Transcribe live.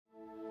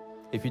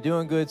If you're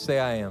doing good, say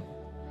I am.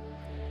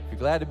 If you're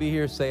glad to be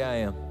here, say I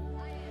am.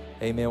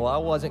 Amen. Well, I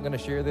wasn't going to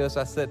share this.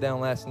 I sat down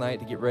last night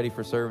to get ready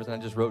for service, and I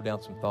just wrote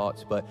down some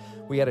thoughts. But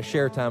we had a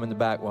share time in the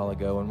back a while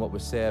ago, and what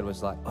was said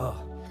was like,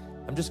 oh,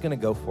 I'm just going to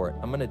go for it.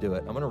 I'm going to do it.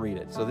 I'm going to read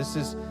it. So this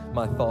is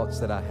my thoughts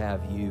that I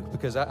have you,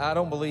 because I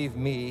don't believe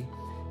me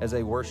as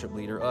a worship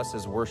leader, us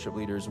as worship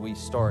leaders, we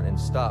start and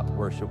stop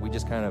worship. We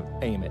just kind of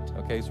aim it,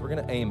 okay? So we're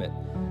going to aim it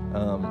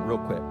real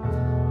quick.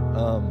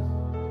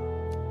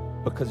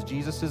 Because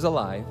Jesus is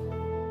alive,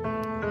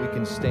 we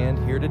can stand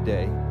here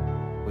today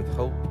with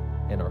hope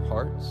in our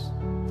hearts.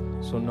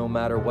 So no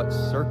matter what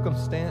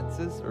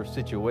circumstances or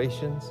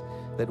situations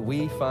that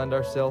we find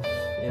ourselves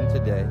in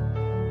today,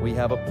 we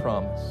have a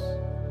promise,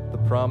 the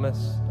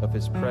promise of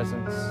His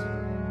presence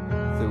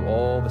through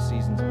all the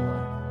seasons of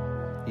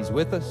life. He's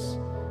with us,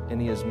 and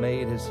He has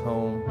made His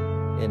home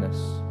in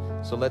us.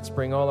 So let's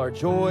bring all our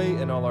joy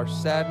and all our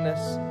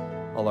sadness,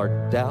 all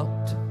our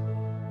doubt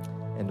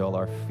and all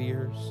our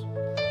fears,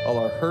 all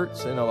our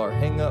hurts and all our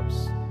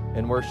hang-ups,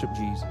 and worship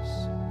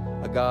Jesus,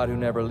 a God who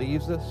never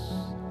leaves us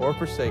or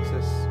forsakes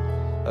us,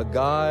 a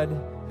God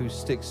who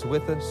sticks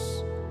with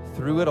us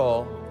through it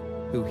all,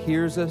 who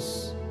hears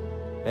us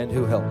and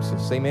who helps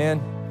us.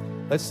 Amen.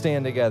 Let's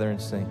stand together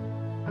and sing.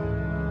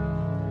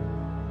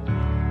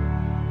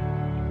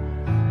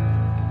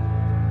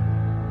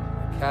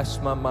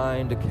 Cast my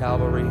mind to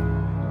Calvary.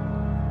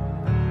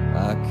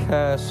 I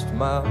cast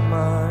my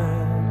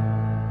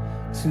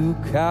mind to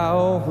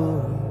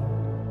Calvary,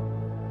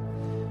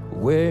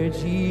 where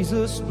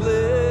Jesus bled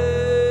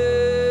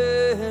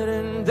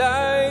and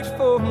died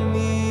for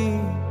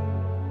me.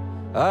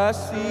 I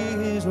see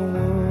His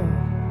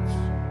wounds,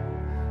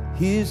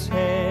 His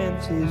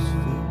hands, His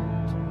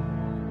feet,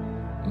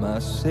 my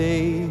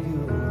Savior,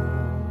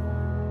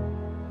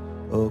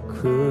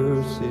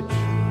 accursed tree.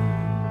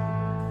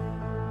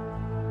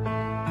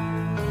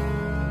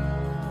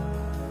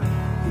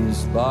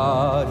 His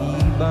body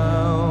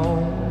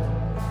bound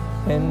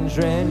and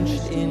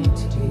drenched in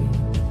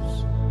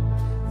tears,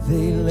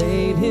 they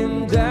laid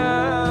Him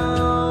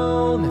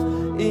down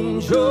in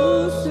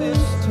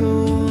Joseph's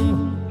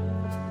tomb,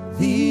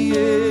 the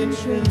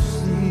entrance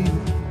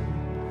sealed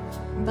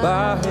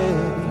by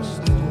heavy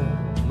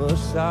stone.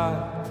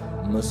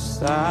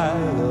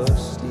 Messiah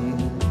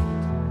still,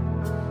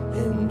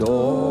 and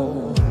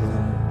all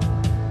around.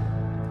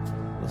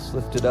 Let's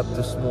lift it up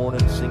this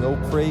morning, sing, oh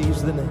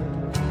praise the name.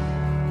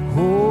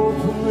 Oh,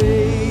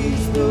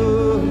 praise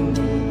the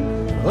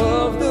name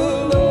of the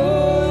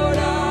Lord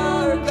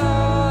our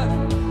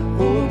God.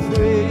 Oh,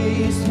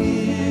 praise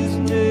His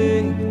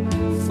name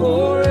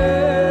forevermore.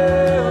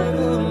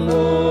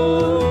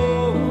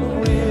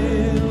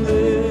 In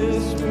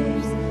this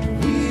place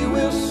we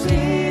will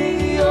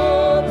sing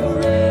Your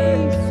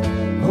praise.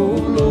 Oh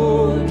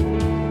Lord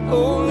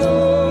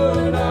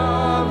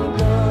our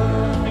God.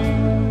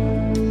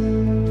 Oh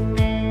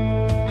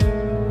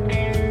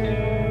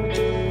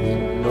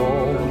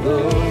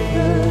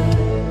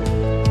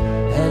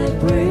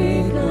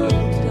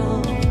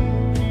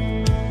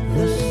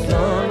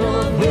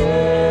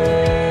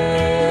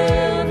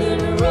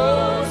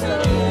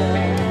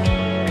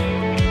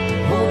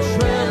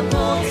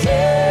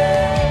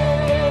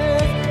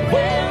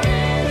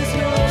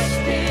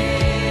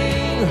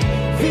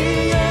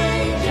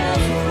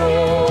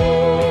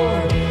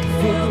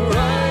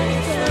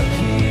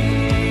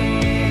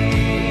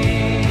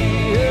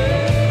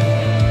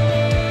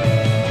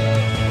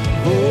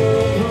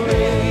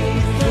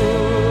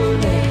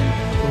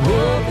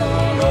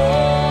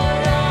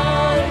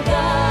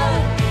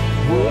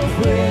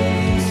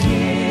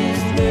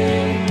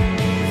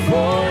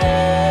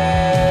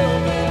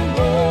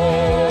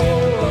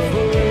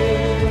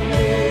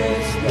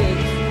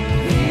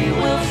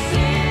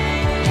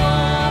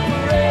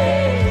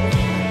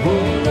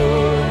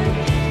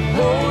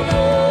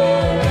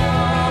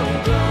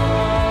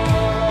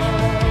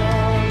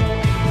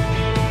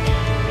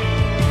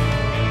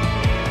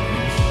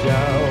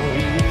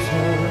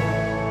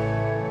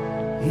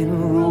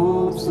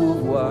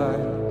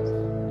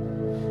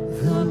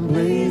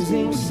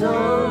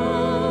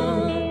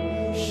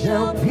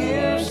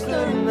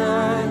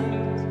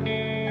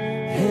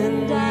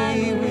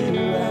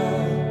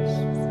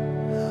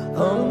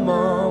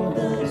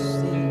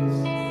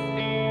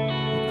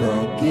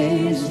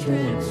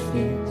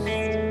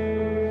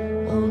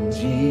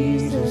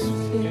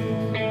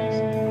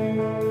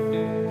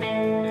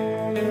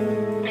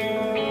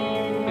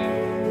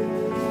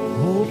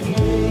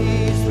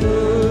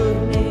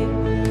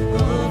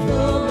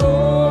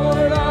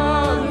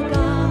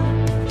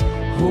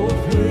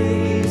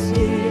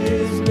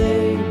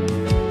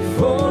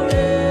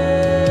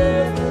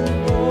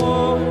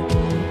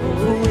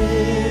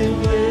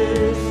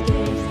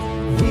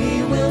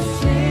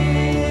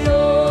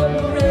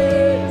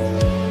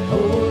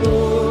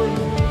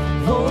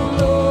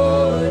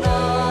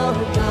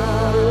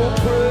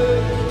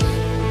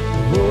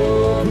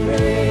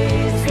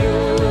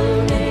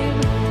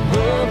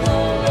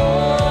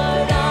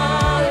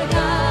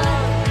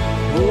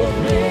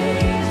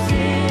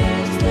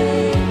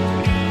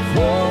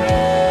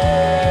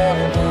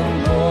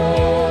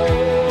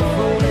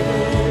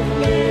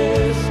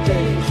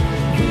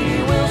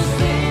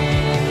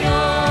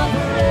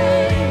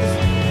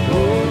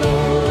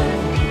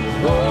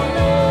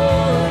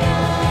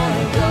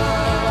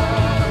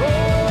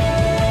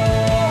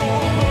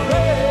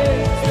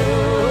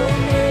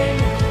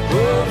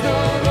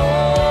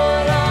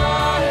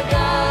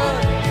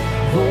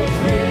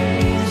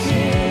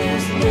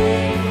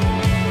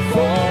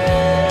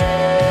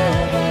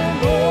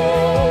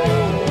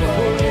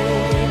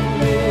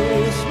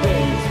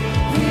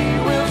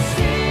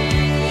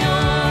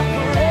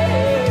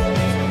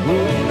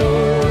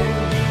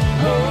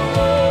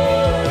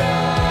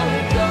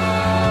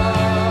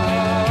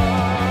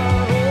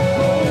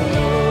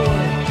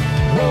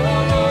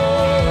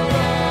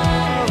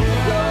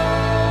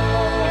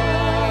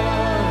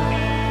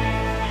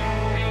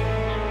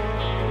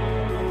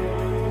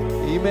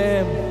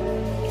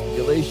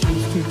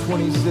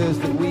 20 says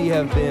that we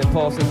have been,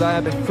 Paul says, I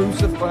have been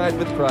crucified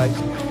with Christ,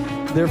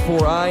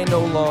 therefore I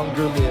no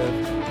longer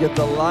live, yet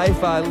the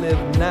life I live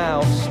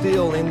now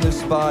still in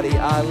this body,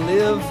 I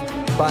live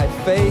by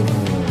faith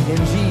in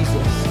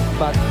Jesus,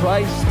 by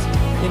Christ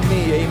in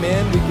me.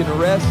 Amen. We can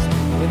rest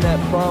in that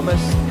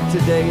promise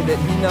today that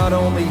he not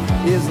only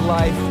is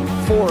life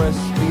for us,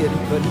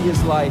 but he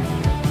is life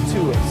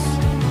to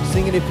us.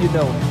 Sing it if you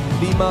know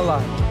it. Be my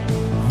life.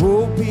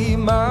 Oh, be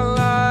my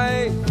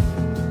life.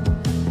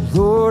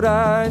 Lord,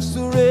 I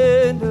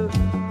surrender.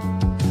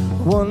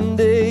 One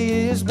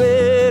day is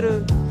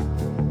better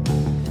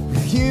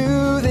with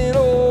you than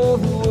all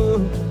the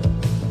world.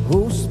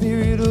 Oh,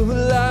 Spirit of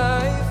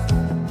life,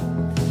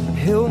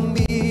 help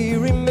me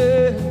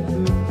remember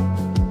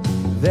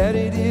that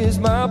it is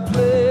my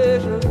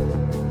pleasure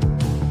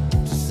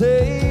to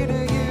say to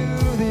you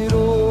that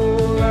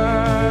all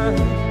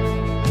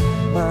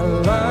my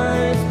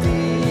life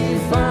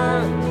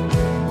defined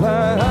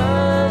by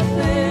I've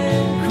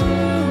been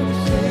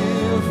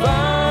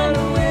crucified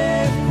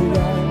with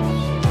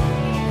Christ.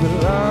 The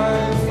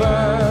life I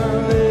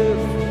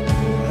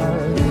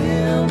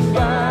live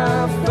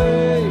by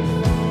faith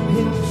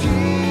in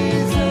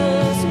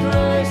Jesus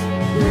Christ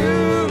who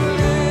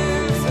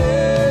lives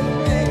in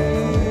me.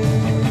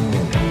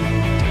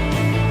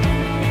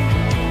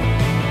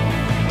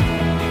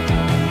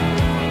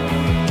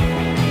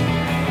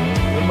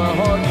 When my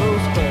heart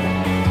grows cold,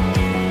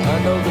 I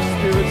know the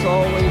Spirit's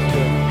always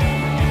good.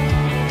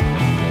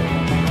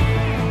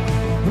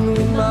 And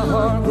when my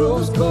heart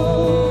grows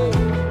cold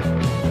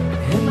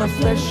and my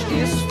flesh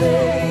is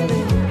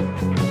failing,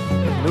 I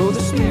know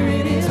the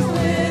Spirit is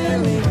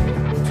willing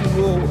to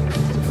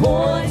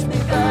point me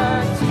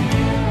back to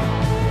you.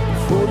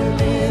 For to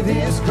live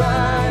is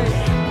Christ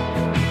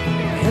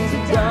and to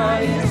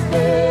die is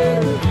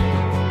better.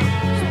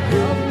 So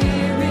help me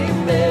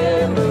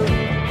remember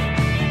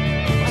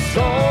my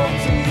song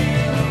to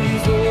you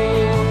is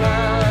all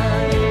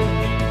my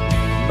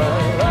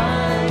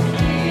life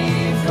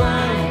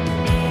defined.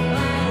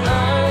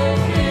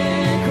 I've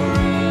been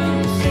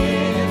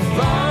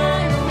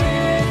crucified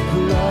with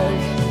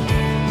Christ.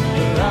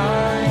 The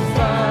life I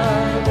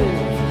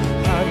live,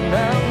 I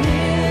now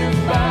live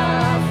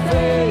by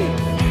faith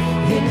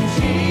in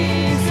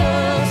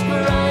Jesus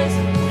Christ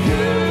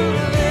who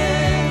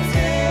lives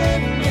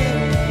in me.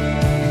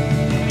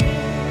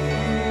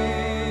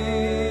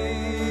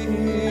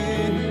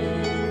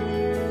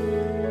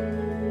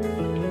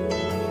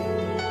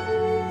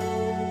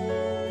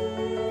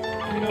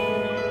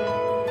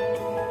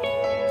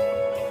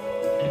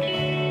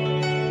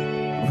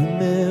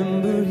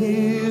 Remember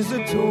his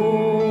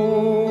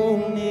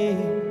atoning,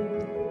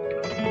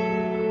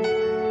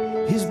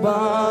 his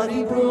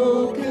body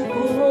broken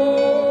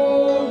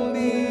for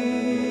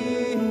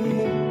me,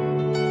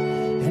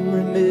 and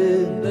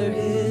remember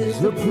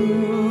his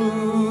approval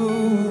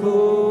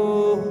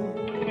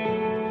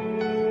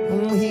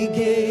when he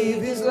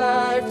gave his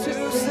life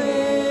to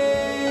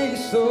say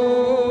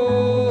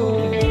so.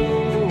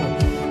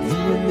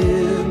 And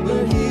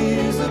remember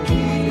his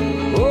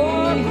appeal.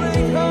 Oh,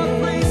 great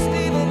God, praise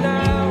Stephen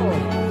now.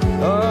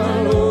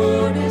 Our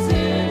Lord is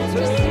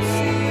interceding.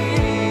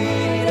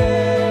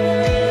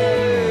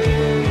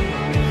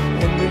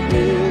 And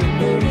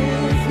remember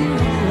if you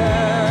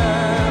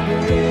have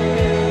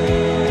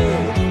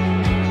breath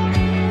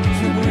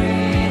to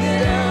breathe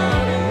it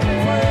out in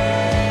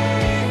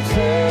praise.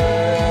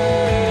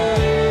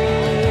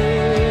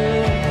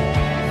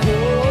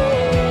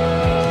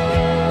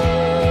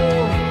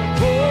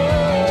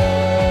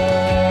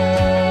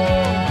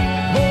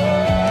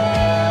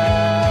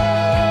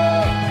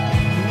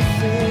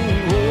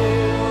 Sing,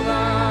 oh,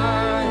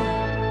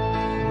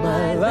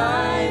 my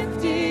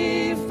life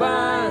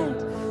defined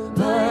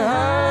by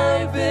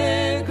I've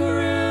been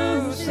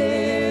crucified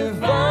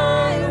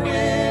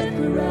with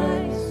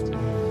Christ.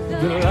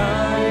 The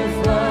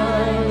life I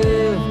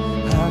live,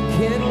 I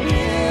can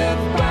live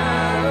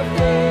by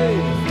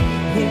faith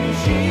in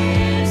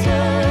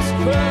Jesus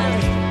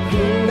Christ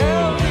who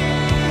now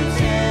lives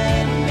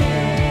in me.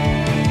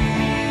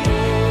 Oh,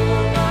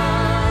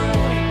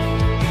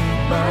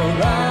 my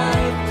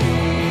life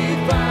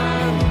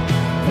defined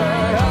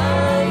by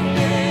I've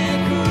been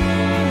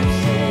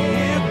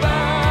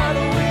crucified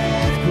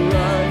with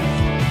Christ.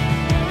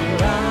 The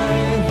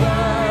life I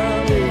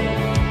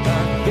live, I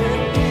can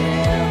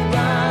live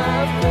by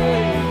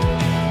faith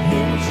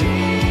in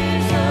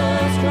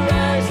Jesus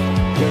Christ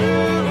who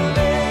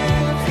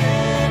lives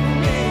in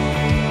me.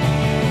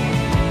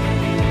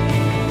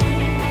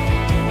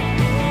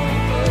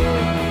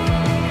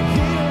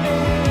 He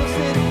lives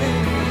in me.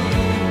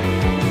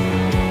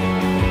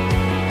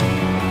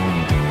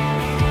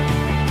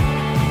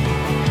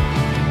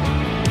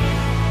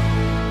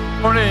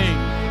 Morning.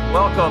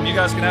 Welcome. You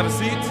guys can have a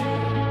seat.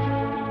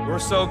 We're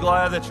so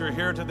glad that you're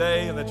here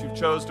today and that you've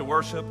chose to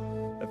worship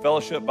at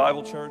Fellowship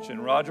Bible Church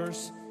in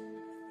Rogers.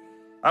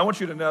 I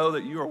want you to know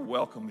that you are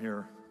welcome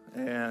here.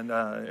 And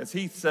as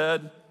Heath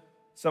said,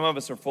 some of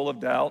us are full of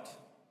doubt,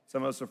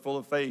 some of us are full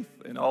of faith,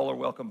 and all are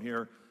welcome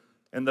here.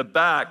 In the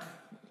back,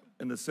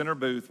 in the center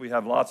booth, we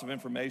have lots of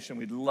information.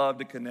 We'd love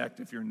to connect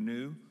if you're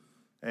new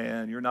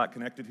and you're not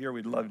connected here.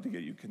 We'd love to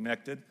get you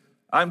connected.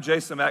 I'm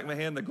Jason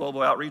McMahon, the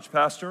Global Outreach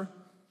Pastor,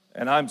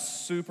 and I'm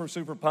super,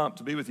 super pumped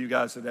to be with you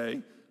guys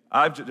today.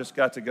 I've just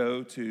got to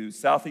go to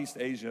Southeast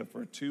Asia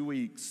for 2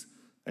 weeks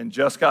and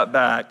just got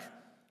back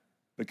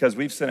because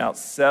we've sent out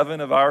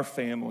 7 of our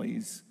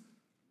families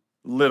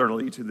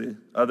literally to the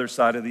other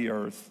side of the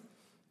earth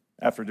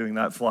after doing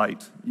that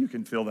flight. You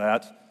can feel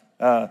that.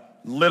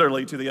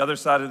 Literally to the other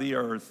side of the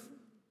earth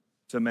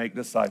to make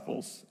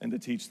disciples and to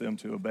teach them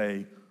to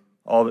obey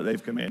all that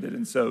they've commanded.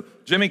 And so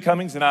Jimmy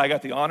Cummings and I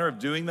got the honor of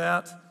doing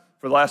that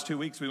for the last 2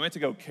 weeks. We went to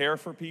go care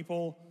for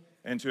people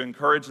and to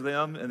encourage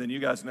them, and then you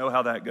guys know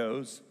how that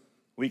goes.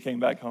 We came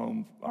back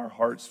home, our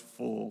hearts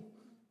full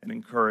and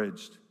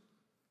encouraged.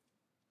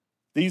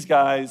 These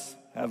guys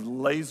have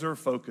laser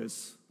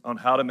focus on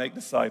how to make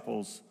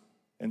disciples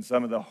in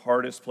some of the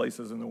hardest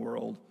places in the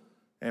world.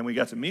 And we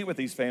got to meet with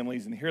these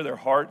families and hear their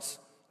hearts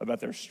about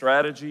their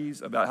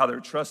strategies, about how they're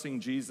trusting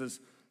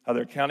Jesus, how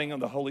they're counting on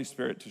the Holy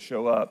Spirit to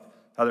show up,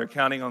 how they're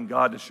counting on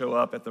God to show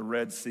up at the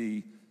Red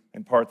Sea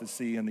and part the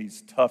sea in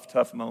these tough,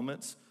 tough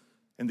moments.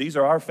 And these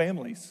are our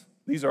families.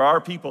 These are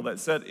our people that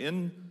sat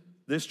in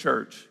this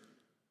church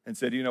and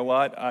said, you know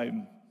what,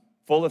 I'm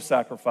full of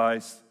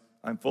sacrifice,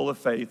 I'm full of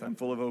faith, I'm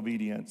full of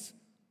obedience.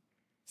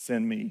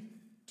 Send me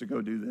to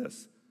go do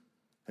this.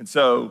 And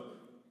so,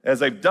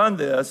 as I've done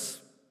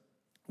this,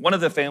 one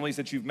of the families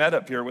that you've met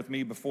up here with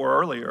me before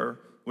earlier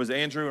was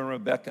Andrew and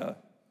Rebecca.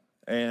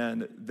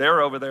 And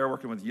they're over there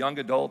working with young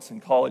adults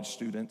and college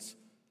students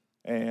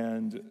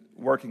and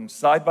working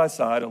side by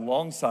side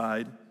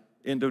alongside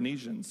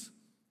Indonesians.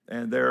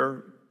 And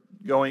they're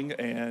going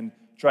and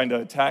trying to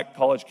attack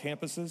college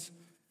campuses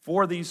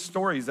for these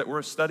stories that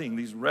we're studying,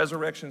 these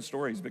resurrection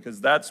stories,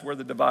 because that's where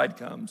the divide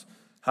comes.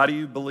 How do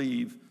you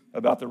believe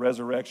about the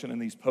resurrection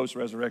and these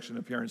post-resurrection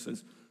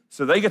appearances?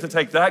 So they get to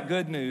take that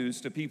good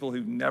news to people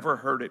who've never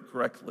heard it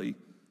correctly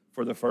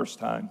for the first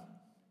time.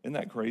 Isn't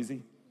that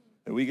crazy?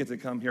 That we get to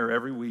come here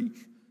every week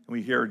and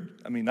we hear,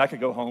 I could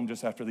go home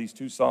just after these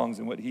 2 songs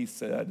and what he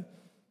said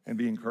and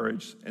be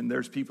encouraged. And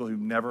there's people who've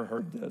never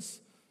heard this.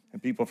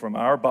 And people from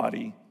our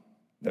body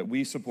that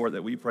we support,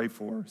 that we pray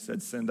for,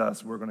 said, send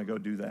us, we're going to go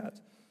do that.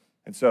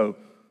 And so,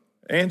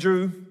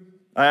 Andrew,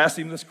 I asked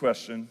him this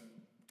question.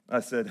 I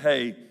said,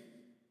 hey,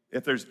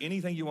 if there's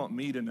anything you want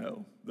me to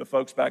know, the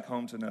folks back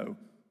home to know,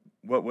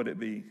 what would it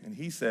be? And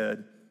he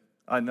said,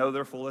 I know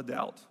they're full of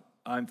doubt.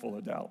 I'm full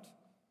of doubt.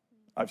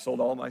 I've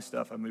sold all my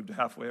stuff. I moved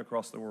halfway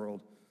across the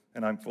world,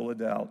 and I'm full of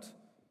doubt.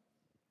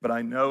 But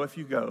I know if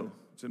you go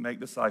to make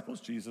disciples,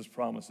 Jesus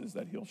promises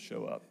that he'll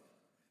show up.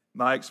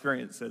 My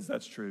experience says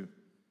that's true.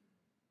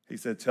 He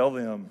said, tell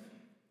them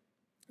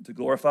to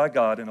glorify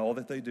God in all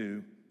that they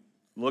do,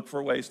 look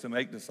for ways to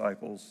make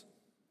disciples,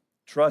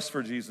 trust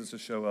for Jesus to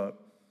show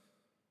up.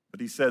 But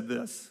he said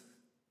this.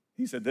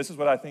 He said, this is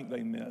what I think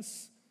they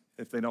miss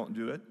if they don't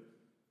do it,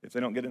 if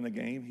they don't get in the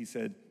game. He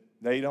said,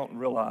 they don't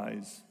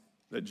realize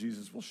that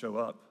Jesus will show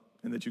up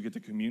and that you get to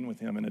commune with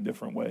him in a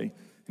different way.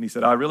 And he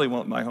said, I really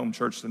want my home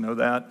church to know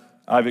that.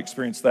 I've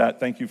experienced that.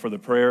 Thank you for the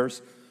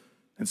prayers.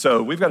 And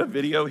so we've got a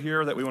video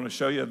here that we want to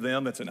show you of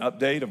them. That's an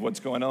update of what's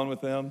going on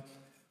with them.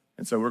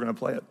 And so we're going to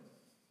play it.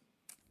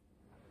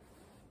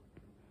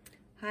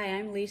 Hi,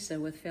 I'm Lisa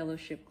with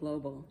Fellowship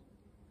Global.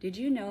 Did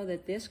you know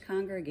that this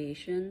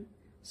congregation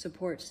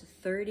supports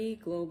 30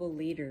 global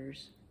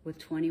leaders with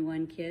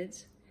 21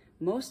 kids?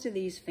 Most of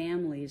these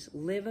families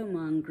live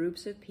among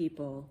groups of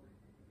people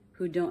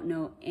who don't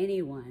know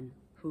anyone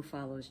who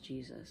follows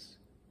Jesus.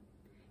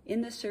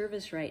 In the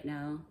service right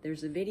now,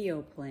 there's a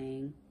video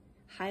playing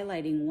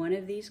highlighting one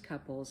of these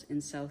couples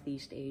in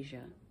Southeast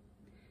Asia.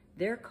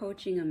 They're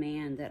coaching a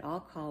man that I'll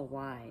call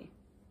Y.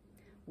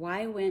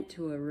 Y went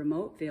to a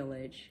remote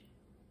village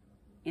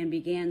and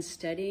began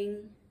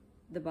studying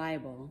the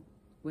Bible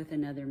with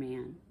another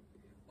man.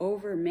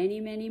 Over many,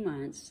 many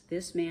months,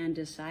 this man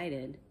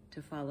decided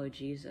to follow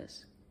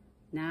Jesus.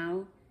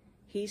 Now,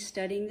 he's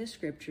studying the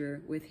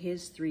scripture with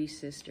his 3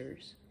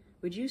 sisters.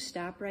 Would you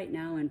stop right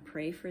now and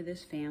pray for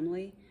this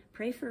family?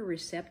 Pray for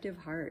receptive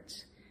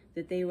hearts,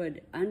 that they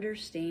would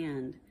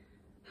understand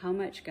how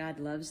much God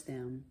loves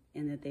them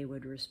and that they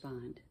would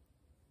respond.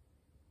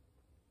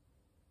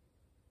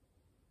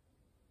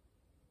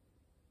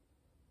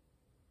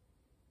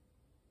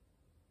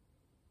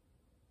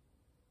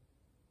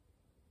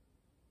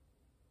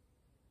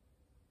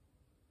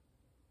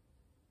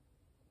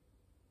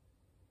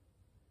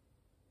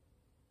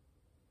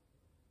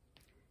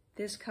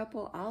 This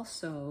couple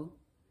also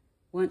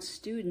wants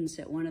students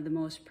at one of the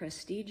most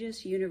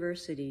prestigious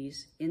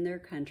universities in their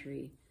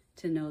country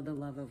to know the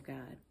love of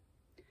God.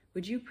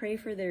 Would you pray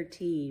for their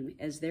team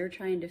as they're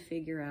trying to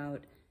figure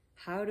out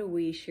how do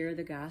we share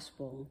the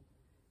gospel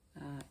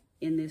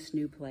in this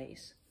new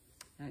place?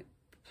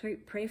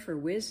 Pray for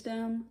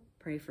wisdom,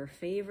 pray for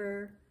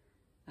favor,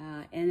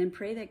 and then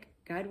pray that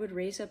God would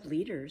raise up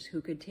leaders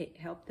who could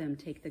help them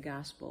take the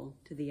gospel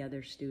to the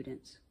other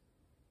students.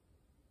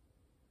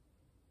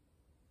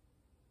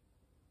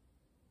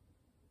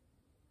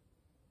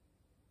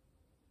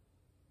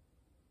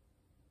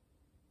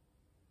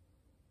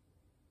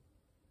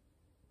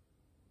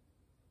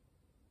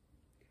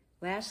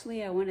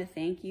 Lastly, I want to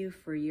thank you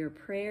for your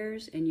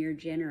prayers and your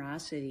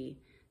generosity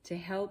to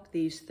help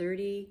these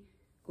 30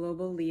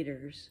 global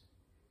leaders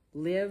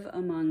live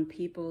among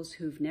peoples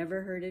who've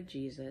never heard of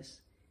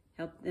Jesus,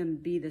 help them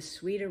be the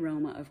sweet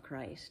aroma of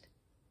Christ.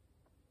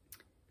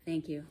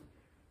 Thank you.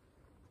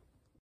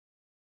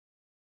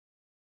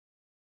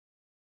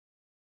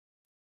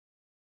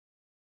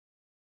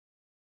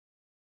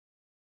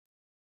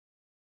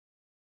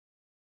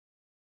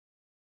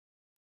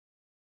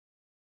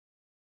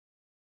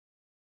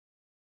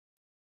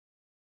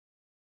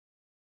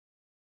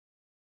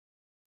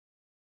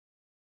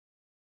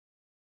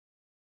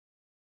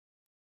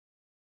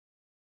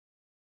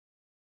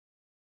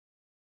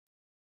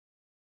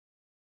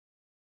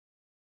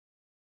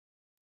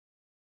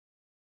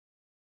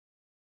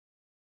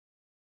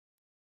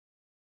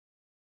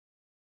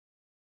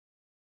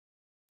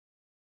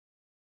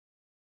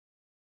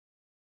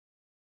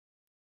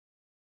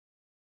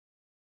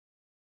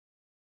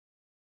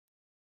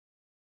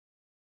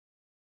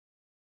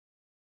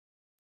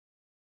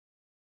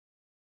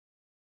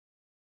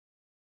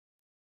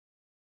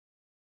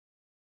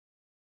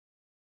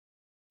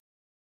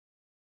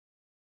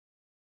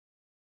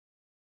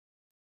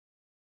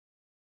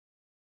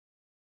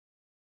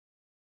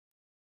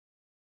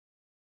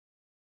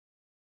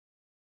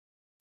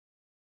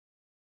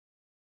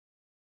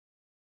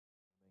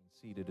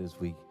 Seated as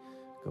we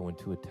go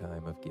into a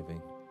time of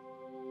giving.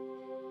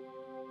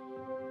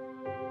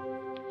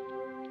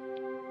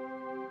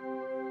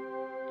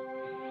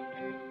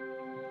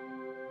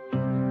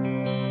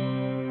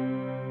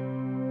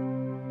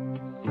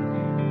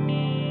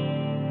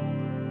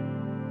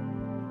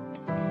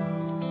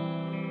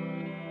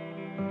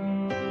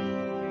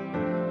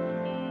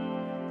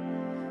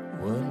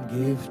 One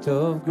gift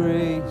of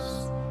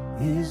grace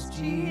is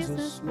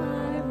Jesus,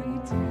 my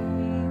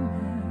Redeemer.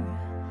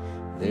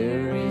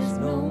 There is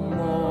no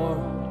more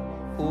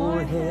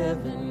for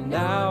heaven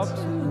now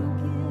to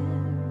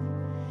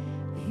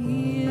give.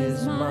 He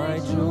is my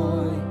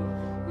joy,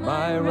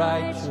 my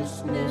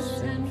righteousness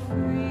and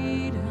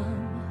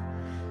freedom,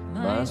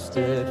 my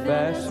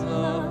steadfast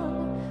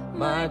love,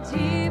 my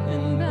deep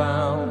and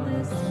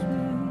boundless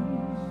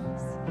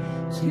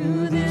peace.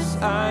 To this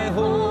I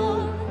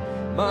hold,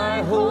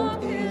 my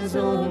hope is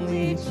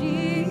only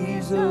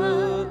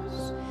Jesus,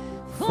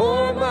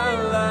 for my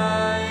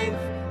life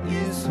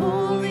is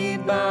wholly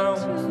bound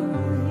to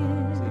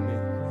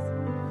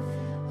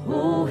His.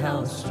 Oh,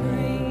 how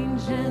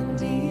strange and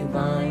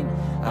divine,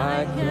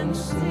 I can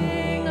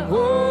sing,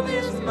 all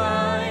is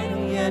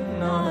mine, yet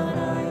not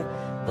I,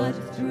 but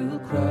through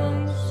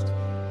Christ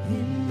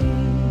in me.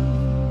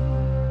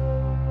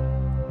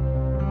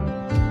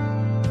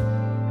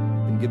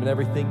 Been given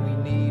everything we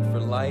need for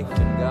life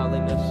and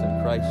godliness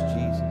in Christ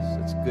Jesus.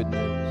 It's good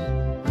news.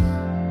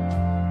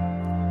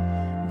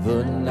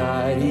 The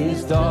night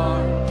is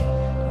dark,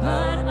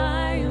 but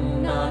I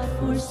am not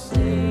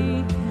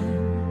forsaken,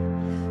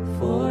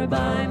 for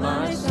by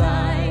my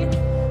side,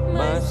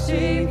 my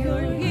Savior,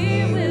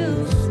 He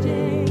will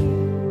stay.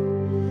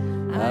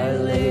 I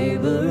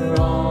labor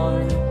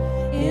on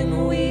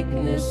in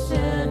weakness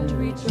and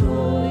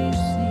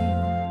rejoicing,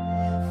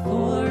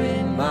 for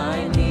in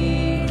my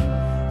need,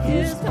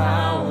 His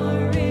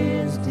power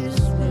is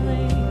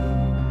displayed.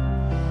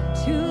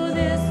 To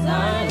this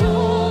I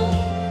hold,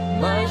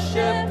 my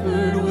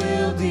shepherd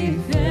will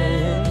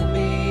defend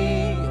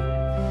me.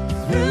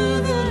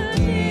 Through the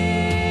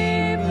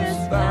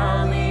deepest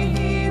valley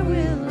He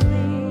will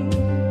lead.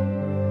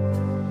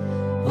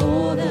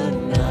 Oh, the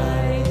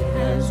night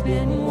has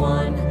been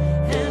won,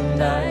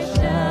 and I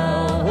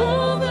shall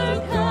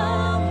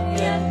overcome,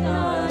 yet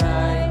not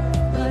I,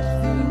 but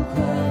through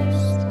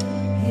Christ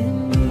in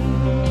me.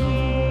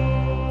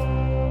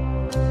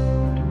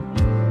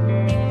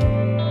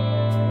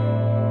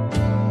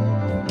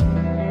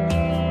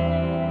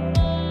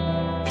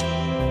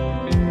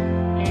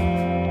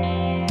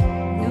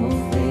 No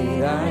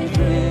fate I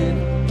dread,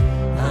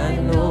 I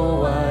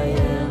know I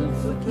am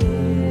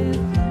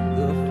forgiven.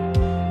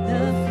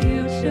 The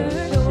future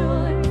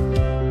sure,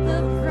 the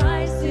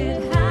price it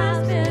has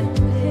been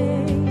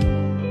paid.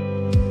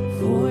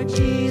 For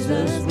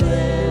Jesus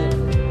bled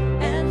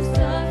and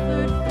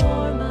suffered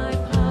for my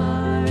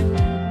pardon,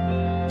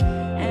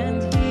 and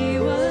He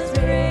was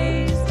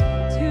raised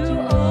to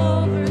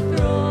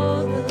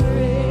overthrow the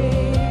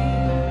grave.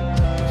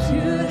 To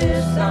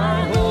this I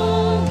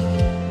hold,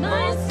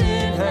 my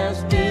sin has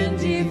been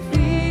defeated.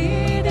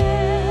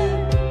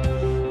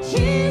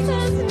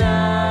 Jesus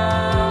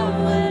now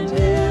and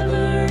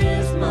ever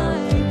is my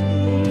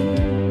King.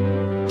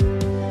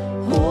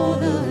 Oh,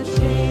 the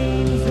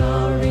chains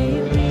are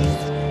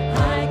released,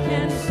 I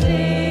can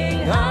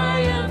sing, I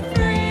am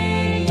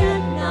free,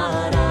 yet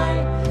not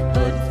I,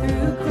 but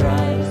through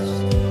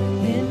Christ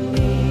in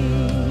me.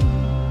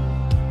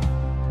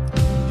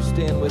 You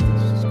stand with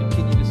us, just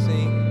continue to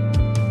sing.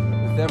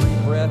 With every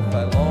breath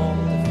I long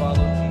to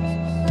follow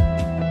Jesus.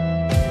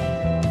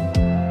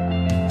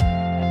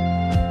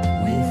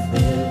 With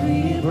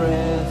every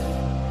breath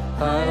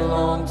I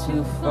long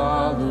to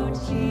follow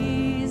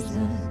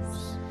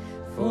Jesus,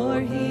 for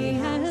He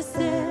has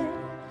said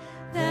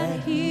that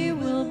He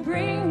will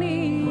bring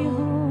me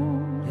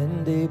home.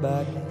 And day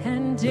by day,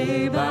 And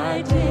day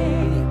by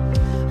day,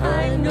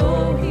 I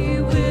know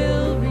He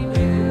will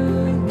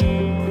renew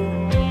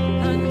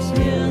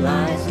until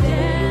I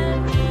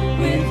stand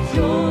with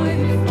joy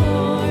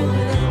before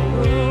the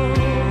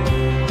throne.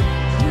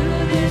 To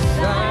this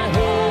I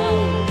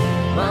hold,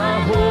 my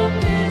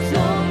hope is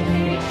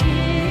only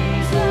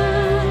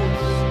Jesus.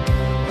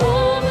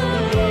 All the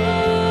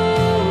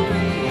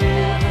glory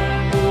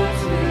evermore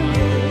to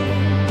Him.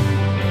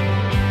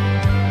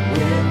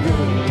 When the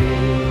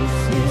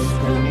race is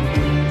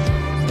complete,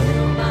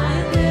 till my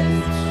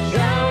lips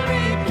shall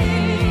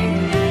repeat,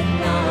 yet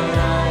not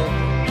I,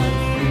 but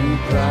through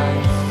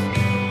Christ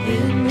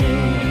in me.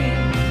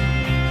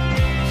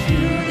 To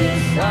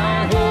this I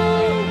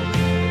hold,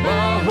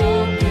 my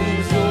hope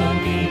is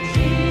only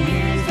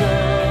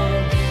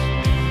Jesus.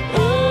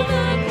 All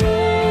the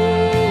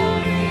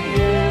glory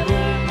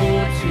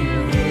evermore to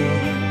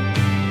Him.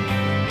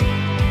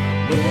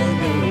 When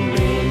the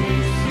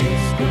race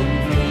is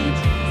complete,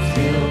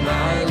 still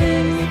my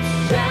lips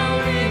shall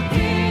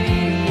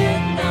repeat,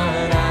 yet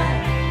not I,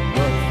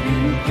 but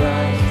through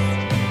Christ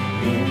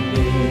in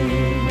me.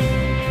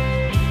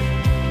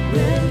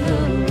 When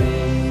the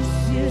race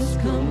is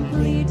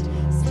complete,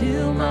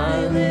 still my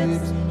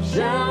lips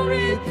shall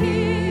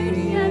repeat,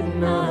 yet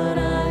not I,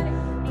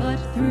 but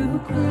through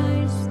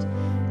Christ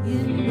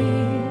in me.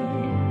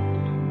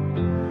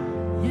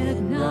 Yet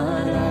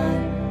not I,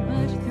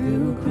 but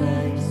through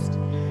Christ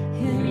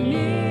in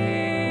me.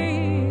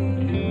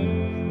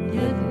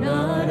 Yet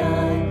not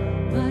I,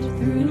 but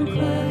through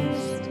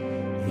Christ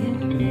in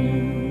me.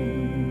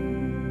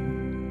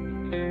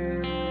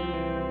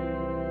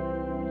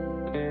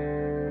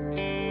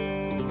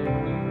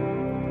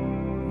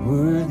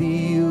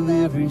 worthy of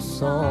every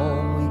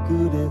song we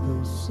could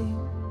ever sing,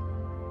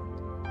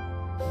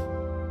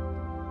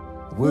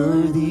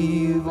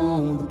 worthy of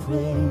all the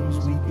praise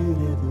we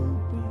could ever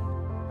bring,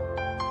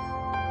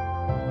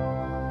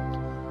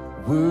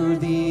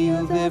 worthy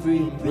of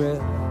every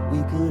breath we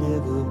could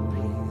ever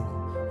breathe.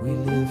 We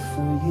live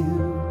for you,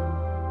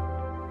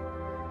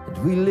 and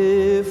we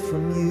live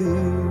from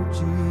you,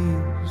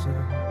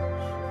 Jesus.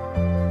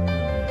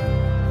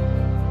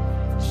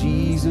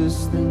 Jesus,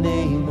 the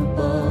name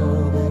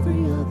above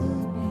every other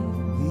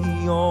name,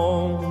 the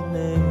only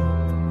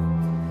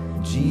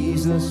name.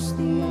 Jesus,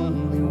 the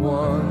only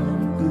one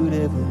who could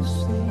ever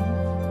save.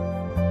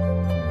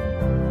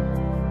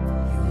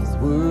 He is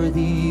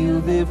worthy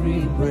of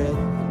every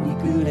breath we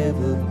could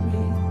ever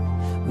breathe.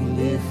 We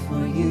live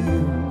for you,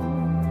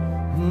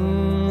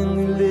 and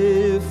we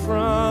live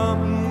from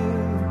you.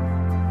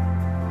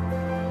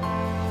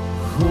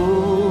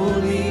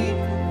 Holy,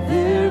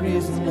 there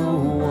is no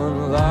one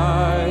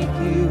like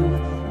you,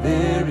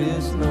 there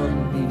is none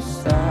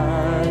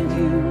beside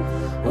you.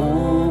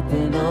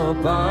 Open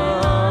up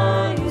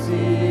eyes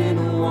in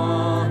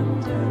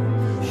wonder,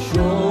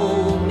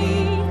 show me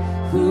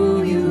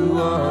who you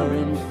are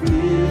and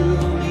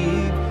fill me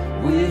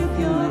with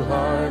your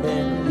heart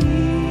and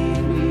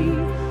lead me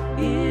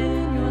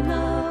in your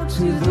love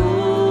to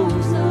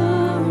those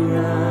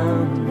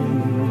around me.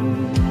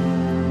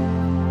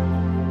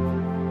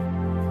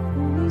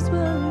 He's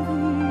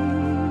worthy,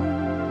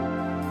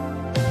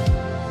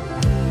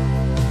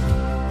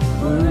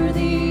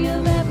 worthy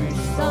of every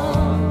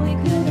song we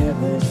could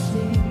ever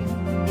sing,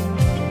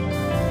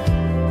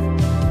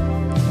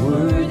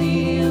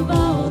 worthy of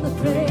all the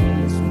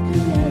praise we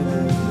could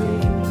ever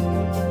bring,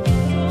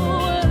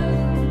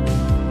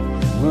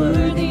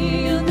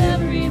 worthy of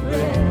every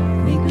breath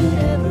we could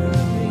ever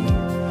breathe.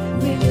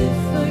 We live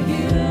for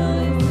you,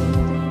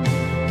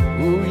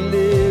 oh, we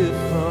live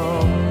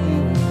from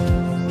you.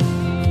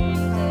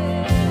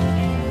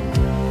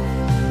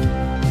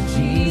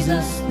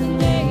 Jesus, the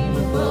name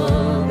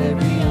above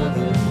every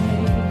other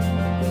name,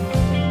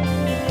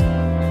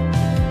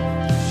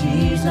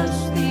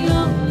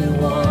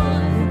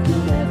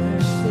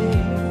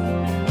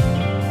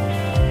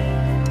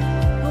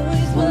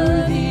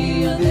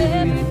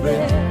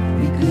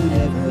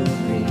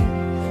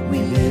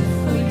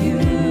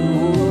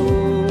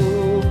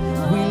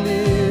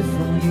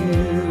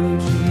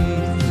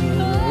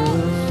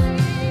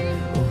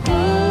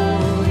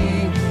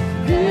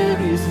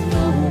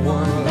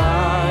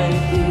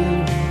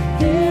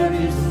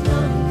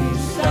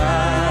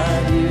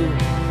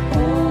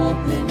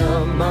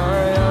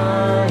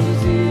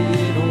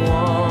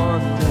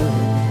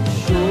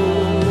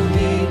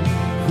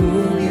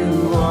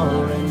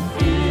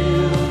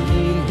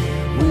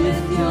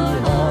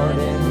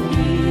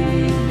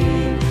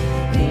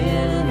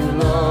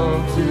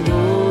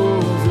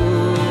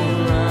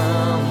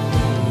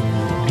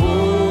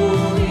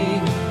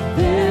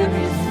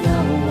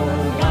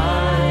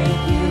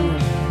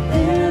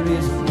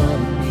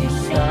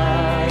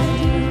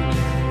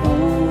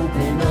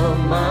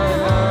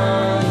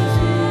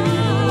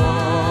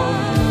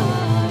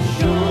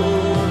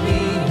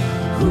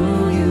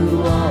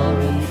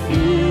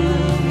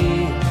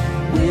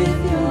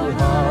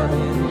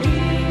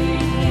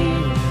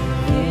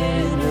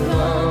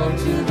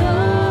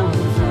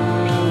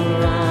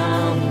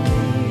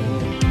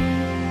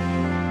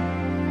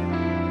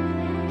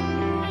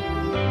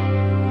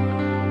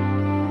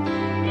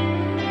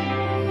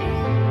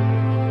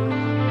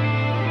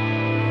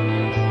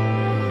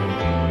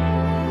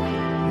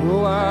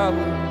 I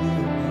will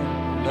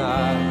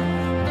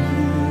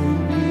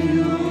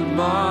build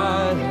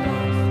my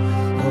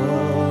life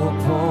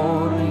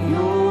upon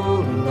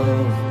your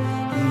love.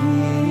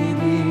 It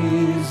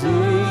is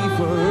a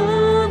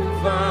firm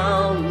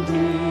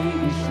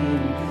foundation,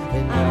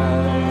 and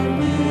I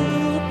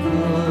will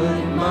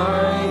put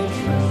my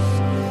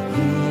trust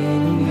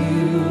in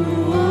you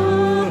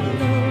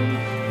alone,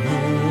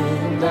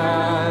 and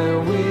I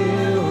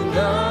will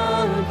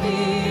not be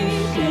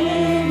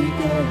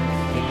shaken,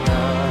 and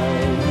I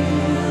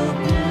will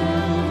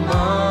build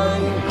my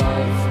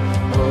life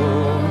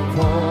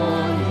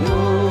upon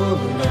your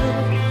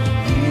love.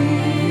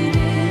 It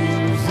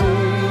is a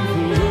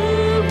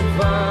firm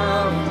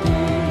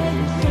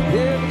foundation,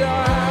 and I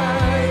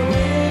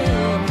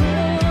will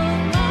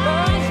build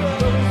my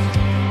trust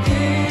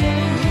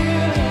in you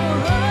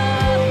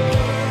alone,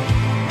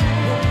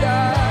 and I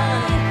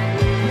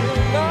will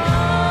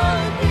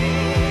not be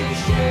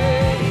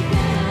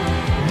shaken.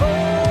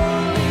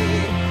 Holy,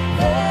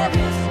 there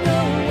is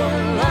no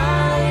one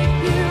like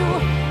you.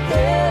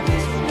 There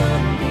is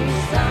none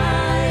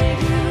beside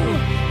you.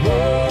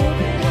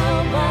 Open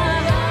up my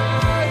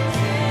eyes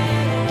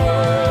in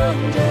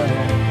wonder.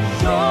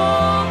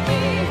 Show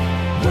me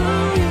who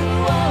you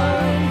are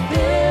and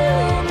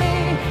fill me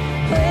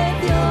with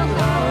your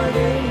heart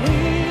and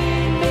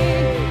lead me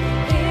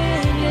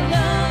in your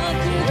love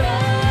to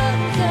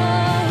those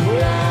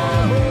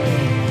around me.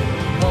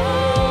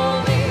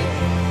 Holy,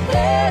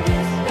 there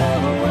is no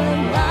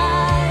one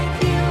like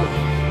you.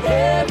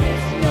 There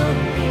is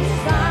none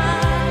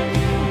beside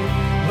you.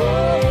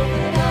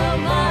 Open up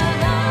my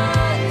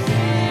eyes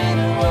in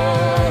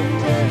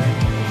wonder.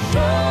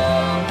 Show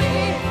me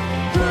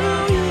who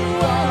you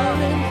are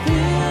and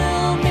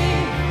fill me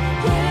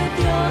with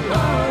your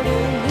heart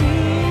and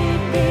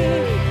lead me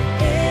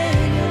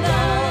in your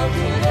love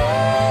to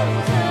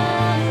those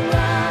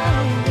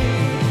around me.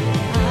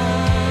 I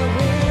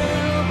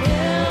will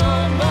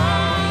build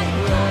my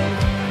life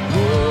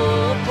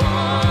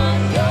upon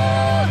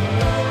your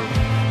love.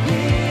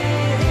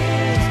 It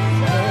is a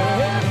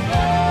firm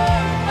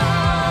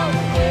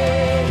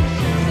foundation.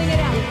 Sing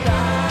it out. I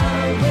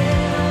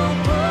will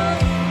put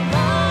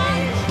my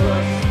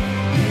trust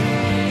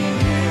in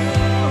you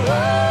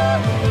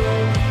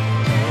alone,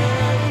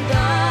 and I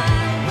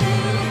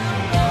will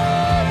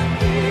not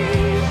be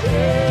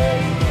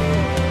shaken.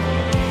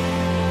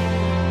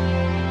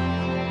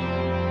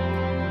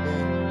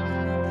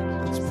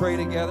 Let's pray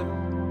together.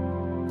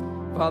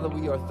 Father,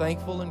 we are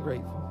thankful and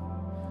grateful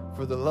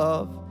for the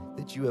love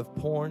that you have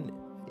poured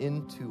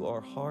into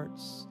our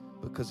hearts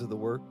because of the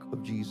work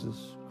of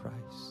Jesus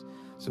Christ.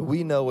 So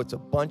we know it's a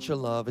bunch of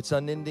love. It's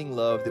unending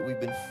love that we've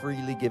been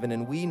freely given,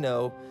 and we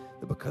know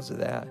that because of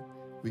that,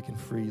 we can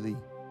freely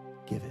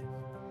give it.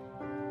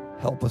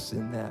 Help us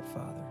in that,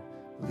 Father.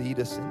 Lead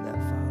us in that,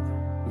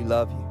 Father. We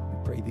love you. We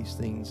pray these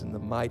things in the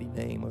mighty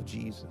name of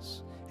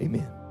Jesus.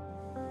 Amen.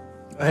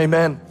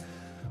 Amen.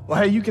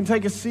 Well, hey, you can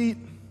take a seat.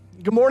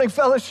 Good morning,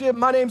 fellowship.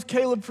 My name's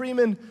Caleb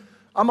Freeman.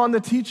 I'm on the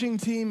teaching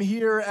team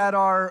here at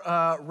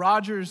our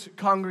Rogers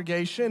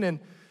congregation, and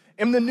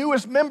am the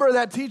newest member of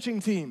that teaching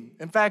team.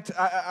 In fact,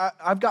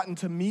 I've gotten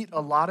to meet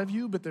a lot of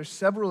you, but there's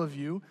several of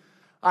you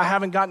I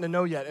haven't gotten to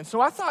know yet. And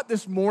so I thought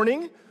this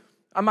morning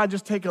I might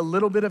just take a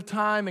little bit of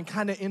time and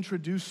kind of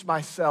introduce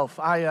myself.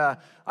 I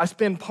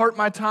spend part of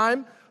my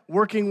time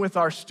working with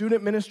our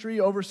student ministry,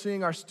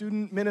 overseeing our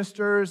student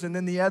ministers, and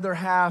then the other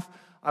half,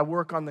 I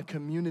work on the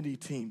community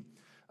team.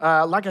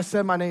 Like I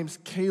said, my name's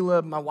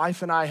Caleb. My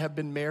wife and I have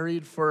been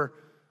married for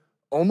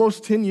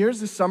almost 10 years.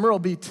 This summer will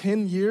be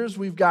 10 years.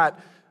 We've got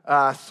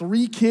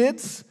 3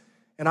 kids,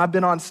 and I've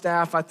been on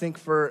staff, I think,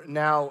 for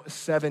now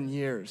 7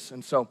 years.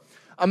 And so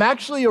I'm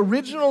actually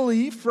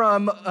originally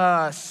from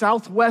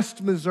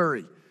Southwest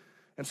Missouri.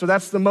 And so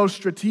that's the most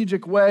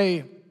strategic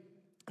way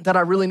that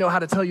I really know how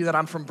to tell you that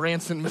I'm from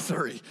Branson,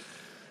 Missouri.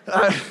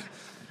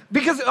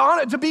 Because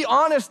to be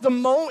honest,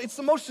 it's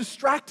the most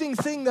distracting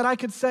thing that I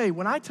could say.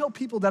 When I tell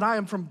people that I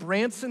am from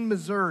Branson,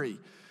 Missouri,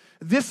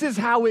 this is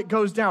how it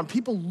goes down.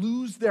 People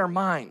lose their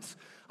minds.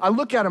 I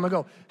look at them, I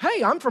go,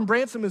 hey, I'm from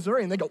Branson,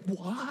 Missouri. And they go,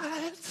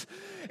 what?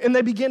 And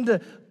they begin to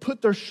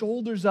put their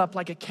shoulders up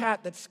like a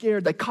cat that's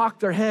scared. They cock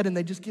their head and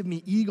they just give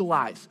me eagle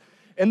eyes.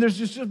 And there's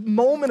just a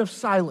moment of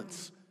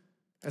silence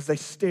as they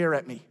stare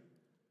at me.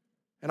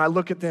 And I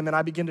look at them and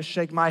I begin to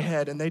shake my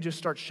head and they just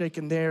start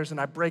shaking theirs, and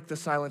I break the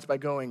silence by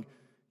going,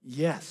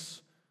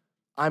 yes,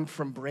 I'm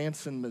from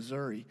Branson,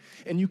 Missouri.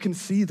 And you can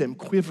see them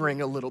quivering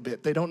a little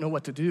bit. They don't know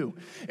what to do.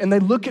 And they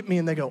look at me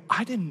and they go,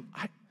 I didn't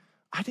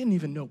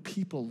even know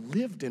people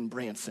lived in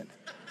Branson.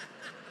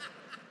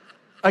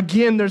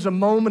 Again, there's a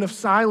moment of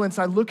silence.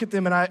 I look at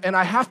them and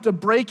I have to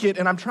break it,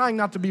 and I'm trying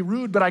not to be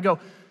rude, but I go,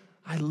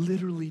 I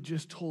literally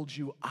just told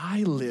you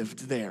I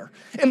lived there.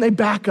 And they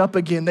back up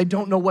again. They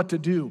don't know what to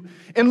do.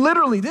 And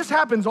literally, this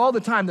happens all the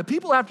time. The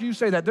people after you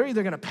say that, they're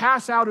either going to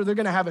pass out or they're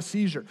going to have a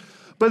seizure.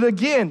 But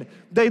again,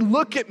 they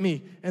look at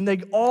me and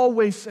they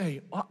always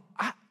say,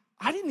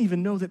 I didn't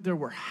even know that there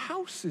were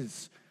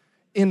houses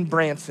in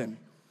Branson.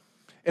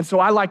 And so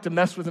I like to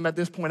mess with them at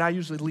this point. I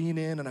usually lean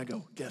in and I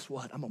go, guess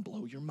what? I'm gonna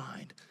blow your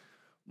mind.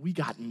 We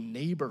got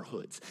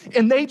neighborhoods.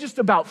 And they just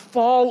about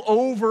fall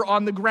over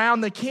on the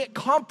ground. They can't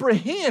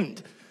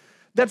comprehend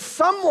that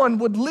someone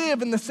would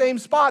live in the same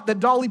spot that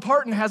Dolly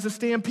Parton has a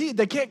stampede.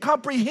 They can't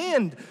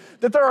comprehend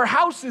that there are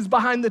houses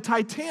behind the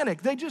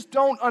Titanic. They just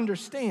don't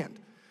understand.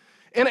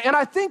 And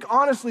I think,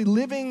 honestly,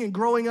 living and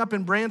growing up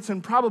in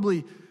Branson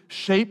probably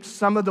shaped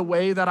some of the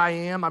way that I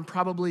am. I'm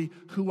probably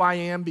who I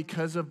am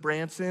because of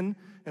Branson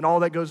and all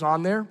that goes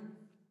on there.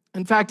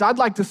 In fact, I'd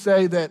like to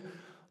say that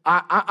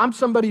I'm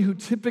somebody who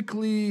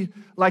typically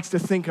likes to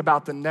think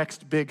about the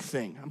next big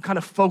thing. I'm kind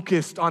of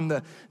focused on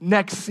the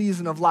next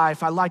season of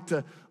life. I like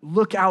to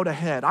look out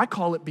ahead. I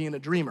call it being a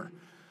dreamer.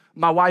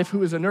 My wife,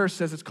 who is a nurse,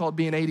 says it's called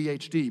being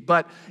ADHD.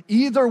 But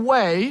either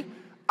way,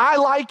 I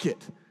like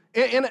it.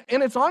 And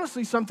it's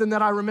honestly something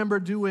that I remember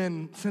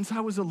doing since I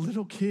was a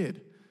little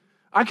kid.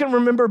 I can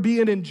remember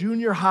being in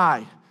junior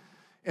high,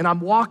 and I'm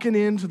walking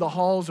into the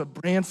halls of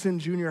Branson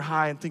Junior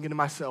High and thinking to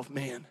myself,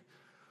 man,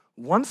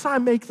 once I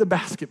make the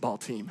basketball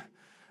team,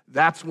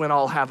 that's when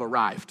I'll have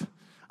arrived.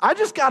 I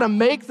just got to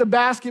make the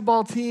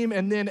basketball team,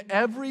 and then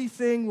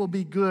everything will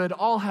be good.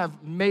 I'll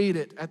have made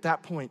it at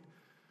that point.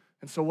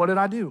 And so what did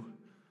I do?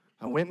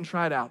 I went and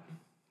tried out.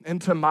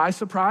 And to my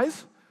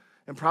surprise,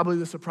 and probably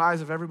the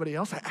surprise of everybody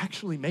else, I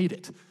actually made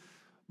it.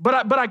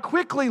 But I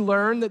quickly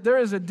learned that there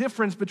is a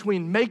difference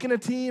between making a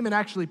team and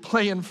actually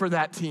playing for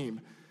that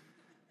team.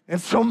 And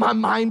so my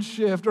mind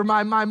shift, or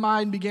my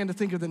mind began to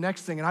think of the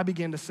next thing, and I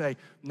began to say,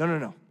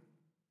 no.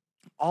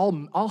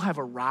 I'll have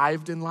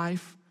arrived in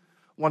life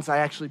once I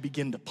actually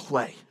begin to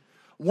play.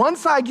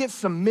 Once I get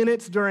some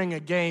minutes during a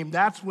game,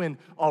 that's when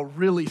I'll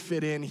really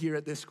fit in here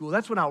at this school.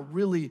 That's when I'll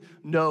really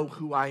know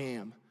who I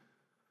am.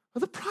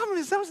 Well, the problem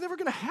is that was never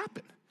gonna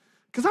happen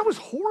because I was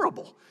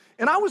horrible.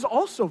 And I was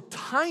also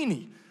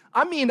tiny.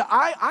 I mean,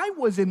 I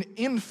was an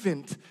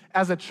infant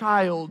as a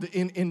child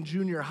in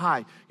junior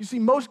high. You see,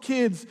 most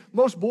kids,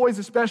 most boys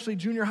especially,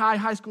 junior high,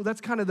 high school, that's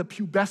kind of the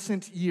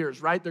pubescent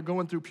years, right? They're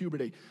going through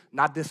puberty.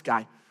 Not this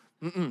guy.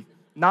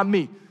 Not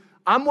me.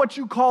 I'm what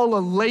you call a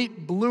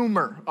late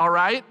bloomer, all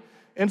right?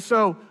 And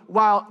so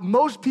while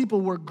most people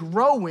were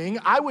growing,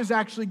 I was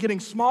actually getting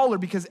smaller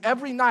because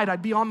every night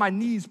I'd be on my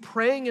knees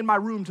praying in my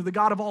room to the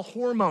God of all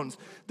hormones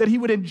that he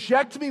would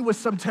inject me with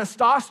some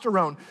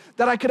testosterone,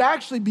 that I could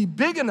actually be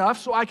big enough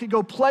so I could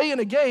go play in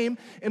a game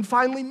and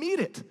finally meet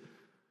it.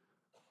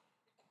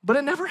 But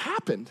it never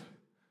happened.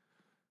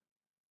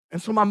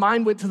 And so my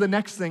mind went to the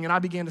next thing, and I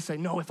began to say,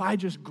 no, if I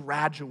just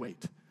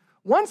graduate.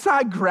 Once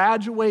I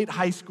graduate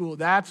high school,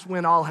 that's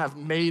when I'll have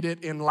made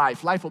it in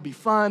life. Life will be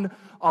fun.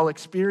 I'll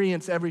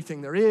experience everything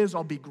there is.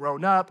 I'll be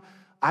grown up.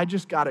 I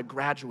just got to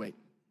graduate.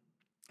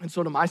 And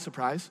so to my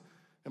surprise,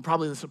 and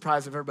probably the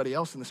surprise of everybody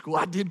else in the school,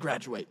 I did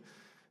graduate.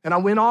 And I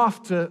went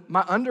off to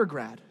my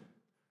undergrad.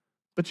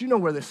 But you know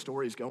where this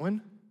story's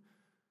going.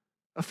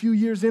 A few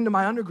years into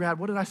my undergrad,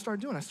 what did I start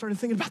doing? I started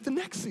thinking about the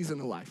next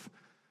season of life.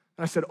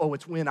 And I said, oh,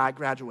 it's when I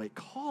graduate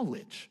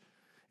college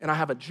and I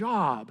have a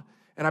job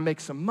and I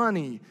make some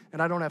money,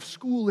 and I don't have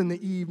school in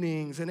the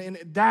evenings, and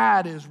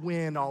that is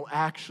when I'll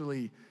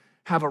actually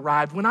have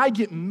arrived. When I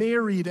get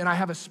married and I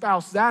have a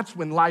spouse, that's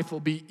when life will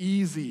be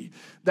easy.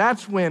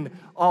 That's when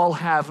I'll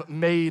have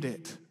made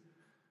it.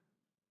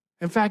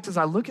 In fact, as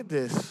I look at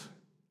this,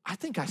 I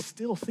think I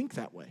still think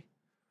that way.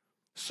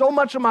 So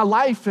much of my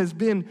life has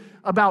been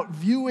about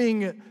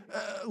viewing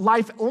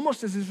life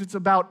almost as if it's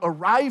about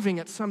arriving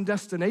at some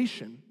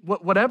destination,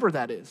 whatever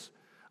that is.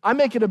 I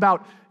make it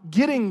about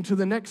getting to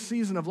the next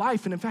season of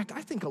life. And in fact,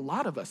 I think a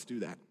lot of us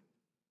do that.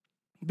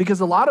 Because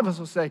a lot of us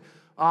will say,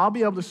 I'll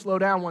be able to slow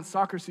down once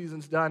soccer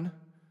season's done.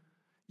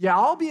 Yeah,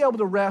 I'll be able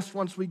to rest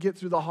once we get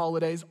through the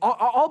holidays.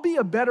 I'll be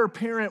a better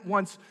parent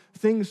once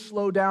things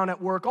slow down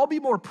at work. I'll be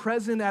more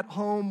present at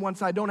home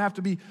once I don't have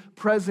to be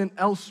present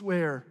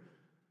elsewhere.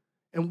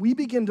 And we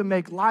begin to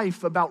make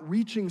life about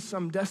reaching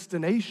some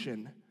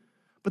destination.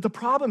 But the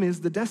problem is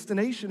the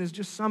destination is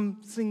just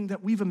something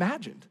that we've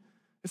imagined.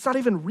 It's not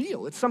even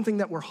real. It's something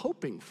that we're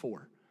hoping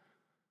for.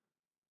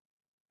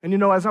 And you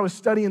know, as I was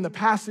studying the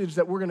passage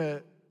that we're going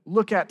to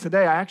look at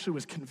today, I actually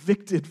was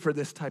convicted for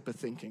this type of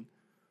thinking.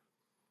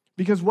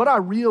 Because what I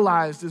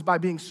realized is by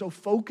being so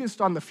focused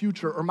on the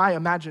future or my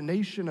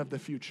imagination of the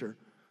future,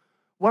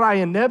 what I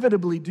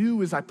inevitably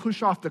do is I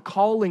push off the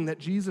calling that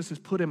Jesus has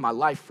put in my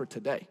life for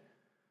today.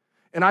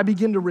 And I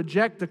begin to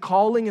reject the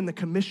calling and the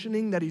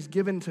commissioning that he's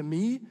given to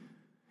me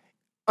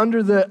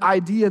under the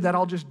idea that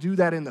I'll just do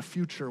that in the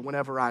future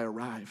whenever I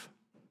arrive.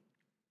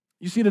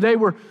 You see, today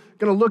we're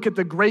going to look at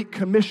the Great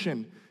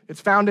Commission. It's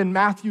found in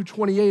Matthew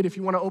 28. If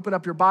you want to open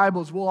up your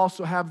Bibles, we'll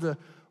also have the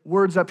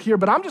words up here.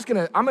 But I'm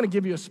going to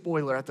give you a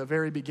spoiler at the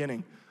very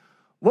beginning.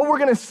 What we're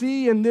going to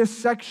see in this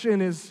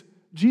section is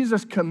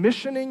Jesus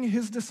commissioning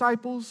his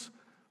disciples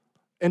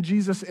and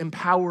Jesus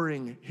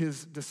empowering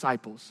his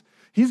disciples.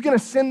 He's going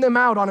to send them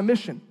out on a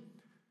mission.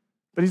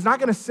 But he's not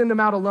going to send them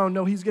out alone.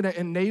 No, he's going to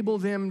enable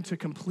them to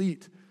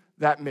complete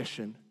that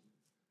mission.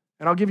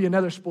 And I'll give you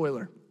another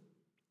spoiler.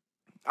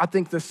 I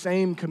think the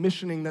same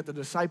commissioning that the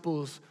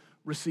disciples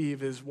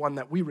receive is one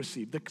that we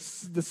receive.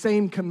 The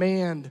same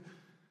command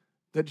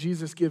that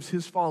Jesus gives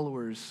his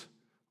followers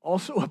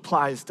also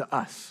applies to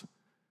us,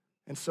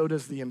 and so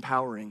does the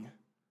empowering.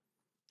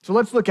 So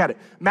let's look at it.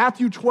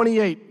 Matthew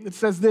 28, it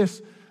says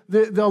this,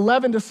 the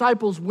 11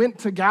 disciples went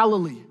to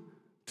Galilee,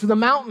 to the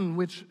mountain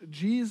which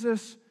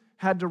Jesus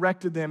had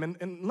directed them.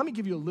 And let me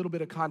give you a little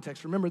bit of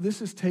context. Remember,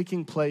 this is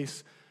taking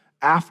place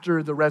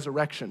after the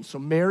resurrection. So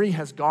Mary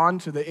has gone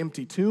to the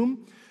empty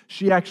tomb.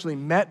 She actually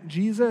met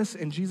Jesus,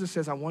 and Jesus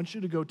says, I want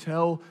you to go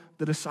tell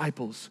the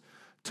disciples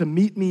to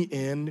meet me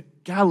in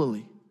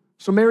Galilee.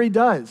 So Mary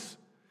does.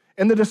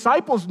 And the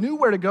disciples knew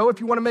where to go, if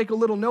you want to make a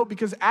little note,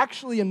 because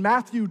actually in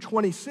Matthew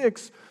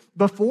 26,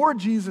 before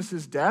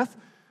Jesus' death,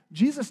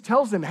 Jesus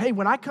tells them, hey,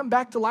 when I come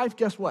back to life,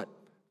 guess what?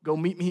 Go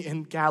meet me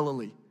in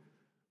Galilee.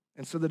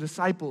 And so the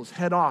disciples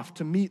head off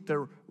to meet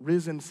their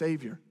risen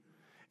Savior.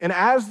 And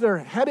as they're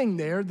heading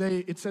there,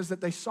 it says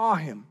that they saw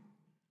him.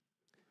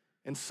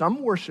 And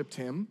some worshiped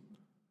him,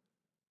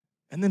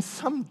 and then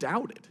some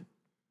doubted.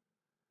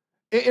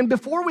 And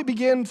before we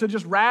begin to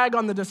just rag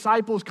on the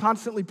disciples,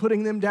 constantly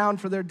putting them down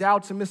for their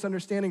doubts and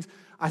misunderstandings,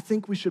 I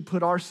think we should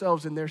put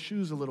ourselves in their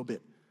shoes a little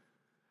bit.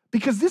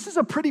 Because this is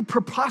a pretty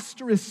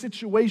preposterous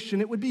situation.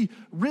 It would be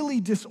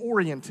really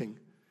disorienting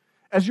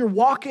as you're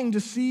walking to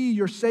see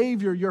your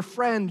Savior, your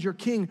friend, your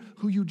King,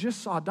 who you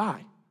just saw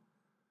die.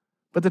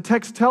 But the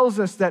text tells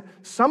us that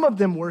some of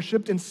them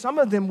worshiped and some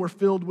of them were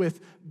filled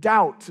with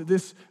doubt.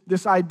 This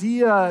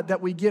idea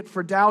that we get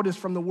for doubt is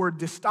from the word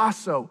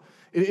distasso.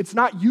 It's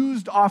not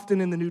used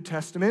often in the New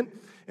Testament.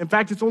 In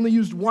fact, it's only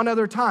used one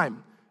other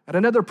time at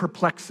another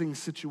perplexing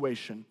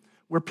situation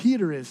where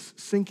Peter is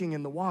sinking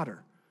in the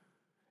water.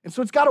 And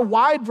so it's got a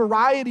wide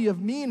variety of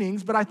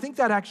meanings, but I think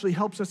that actually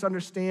helps us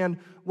understand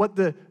what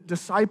the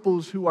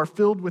disciples who are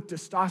filled with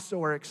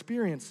distasso are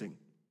experiencing.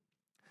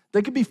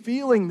 They could be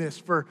feeling this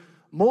for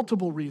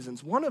multiple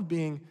reasons. One of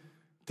being,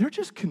 they're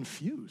just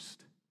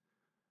confused.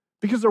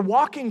 Because they're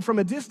walking from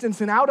a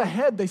distance and out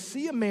ahead, they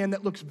see a man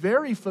that looks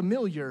very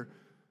familiar,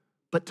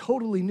 but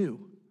totally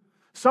new.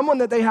 Someone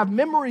that they have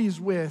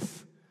memories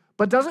with,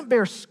 but doesn't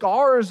bear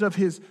scars of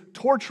his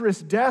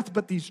torturous death,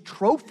 but these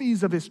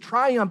trophies of his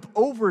triumph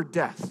over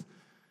death.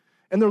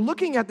 And they're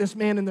looking at this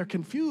man and they're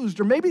confused,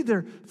 or maybe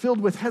they're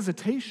filled with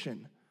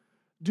hesitation.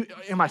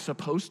 Am I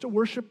supposed to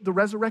worship the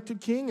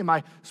resurrected King? Am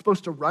I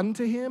supposed to run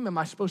to him? Am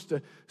I supposed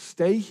to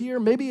stay here?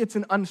 Maybe it's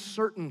an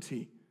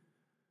uncertainty.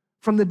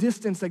 From the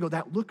distance, they go,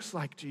 that looks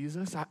like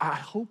Jesus. I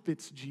hope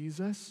it's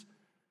Jesus.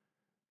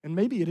 And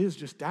maybe it is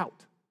just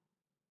doubt.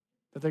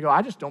 That they go,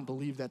 I just don't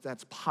believe that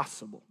that's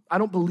possible. I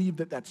don't believe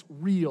that that's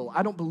real.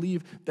 I don't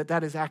believe that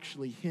that is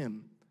actually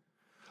him.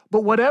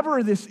 But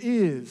whatever this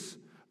is,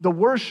 the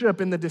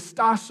worship and the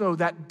distasso,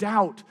 that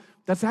doubt,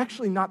 that's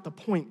actually not the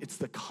point. It's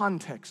the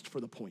context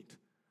for the point.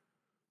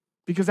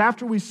 Because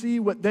after we see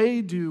what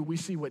they do, we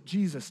see what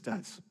Jesus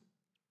does.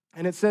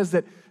 And it says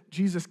that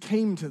Jesus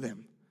came to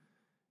them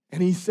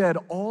and he said,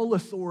 all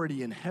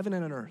authority in heaven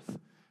and on earth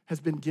has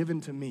been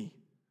given to me.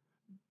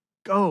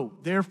 Go,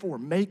 therefore,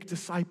 make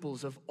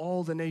disciples of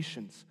all the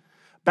nations,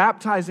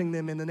 baptizing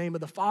them in the name of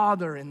the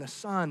Father and the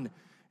Son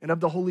and of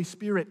the Holy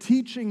Spirit,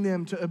 teaching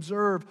them to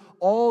observe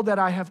all that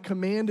I have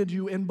commanded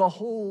you. And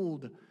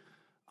behold,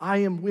 I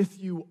am with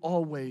you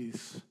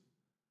always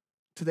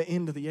to the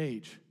end of the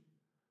age.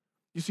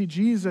 You see,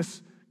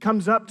 Jesus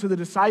comes up to the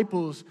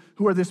disciples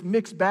who are this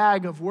mixed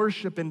bag of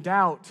worship and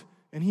doubt,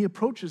 and he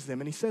approaches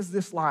them and he says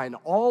this line,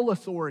 all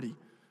authority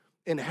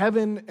in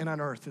heaven and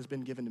on earth has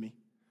been given to me.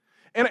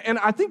 And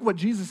I think what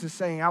Jesus is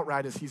saying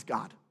outright is he's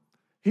God.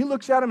 He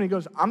looks at him and he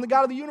goes, I'm the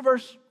God of the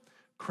universe.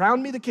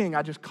 Crown me the king.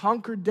 I just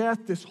conquered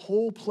death. This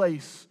whole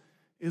place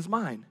is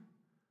mine.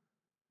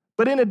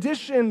 But in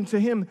addition to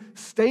him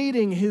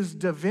stating his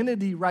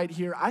divinity right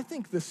here, I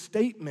think the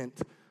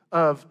statement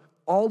of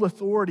all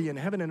authority in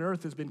heaven and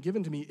earth has been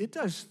given to me, it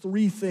does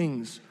three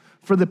things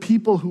for the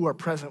people who are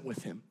present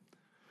with him.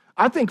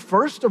 I think,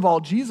 first of all,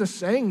 Jesus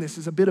saying this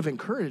is a bit of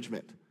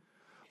encouragement,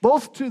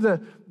 both to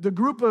the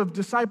group of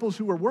disciples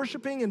who were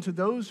worshiping and to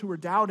those who were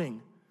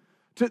doubting.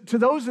 To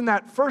those in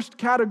that first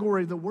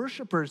category, the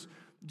worshipers,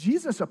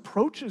 Jesus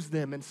approaches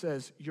them and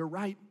says, you're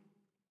right.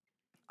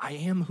 I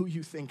am who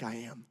you think I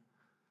am.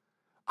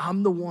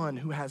 I'm the one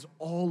who has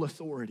all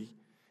authority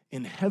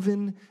in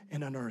heaven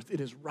and on earth.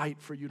 It is right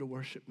for you to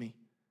worship me.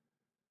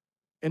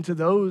 And to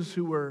those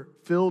who were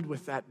filled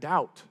with that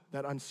doubt,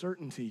 that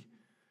uncertainty,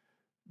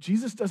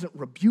 Jesus doesn't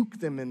rebuke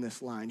them in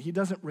this line. He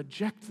doesn't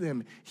reject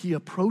them. He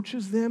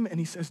approaches them and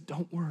he says,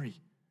 don't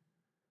worry.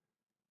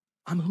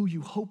 I'm who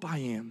you hope I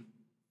am.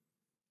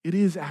 It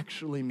is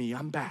actually me.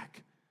 I'm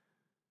back.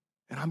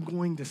 And I'm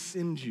going to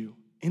send you,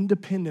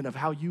 independent of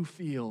how you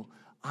feel,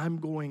 I'm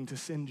going to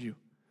send you.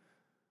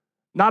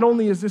 Not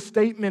only is this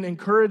statement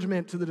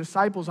encouragement to the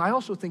disciples, I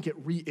also think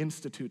it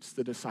reinstitutes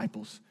the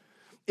disciples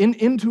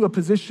into a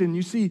position.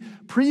 You see,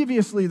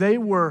 previously they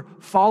were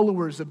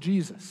followers of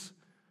Jesus.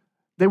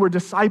 They were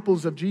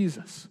disciples of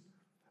Jesus.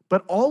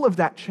 But all of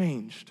that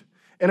changed.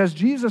 And as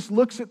Jesus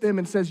looks at them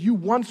and says, you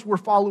once were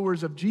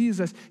followers of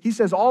Jesus, he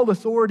says, all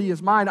authority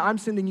is mine. I'm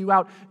sending you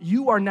out.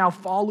 You are now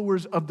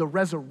followers of the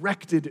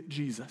resurrected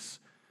Jesus.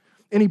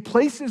 And he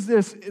places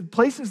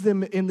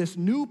them in this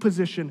new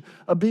position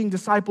of being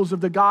disciples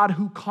of the God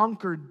who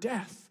conquered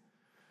death.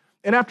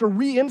 And after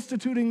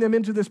reinstituting them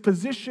into this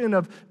position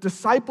of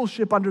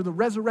discipleship under the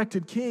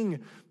resurrected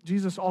King,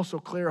 Jesus also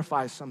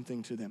clarifies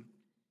something to them,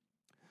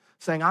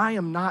 saying, I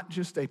am not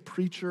just a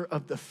preacher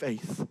of the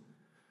faith,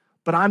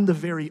 but I'm the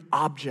very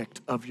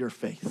object of your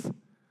faith.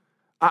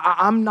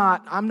 I'm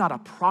not a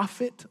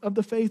prophet of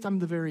the faith. I'm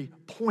the very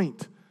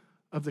point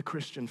of the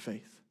Christian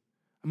faith.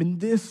 I mean,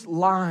 this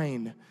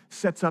line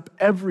sets up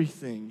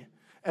everything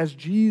as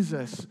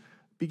Jesus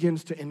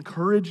begins to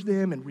encourage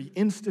them and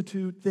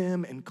reinstitute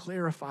them and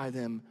clarify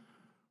them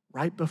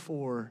right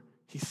before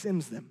he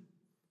sends them.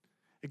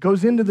 It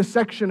goes into the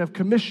section of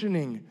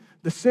commissioning,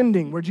 the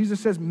sending, where Jesus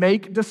says,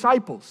 make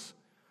disciples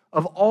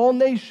of all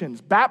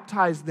nations,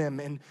 baptize them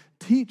and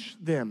teach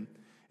them.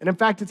 And in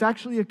fact, it's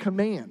actually a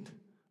command,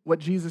 what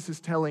Jesus is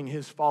telling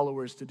his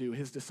followers to do,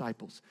 his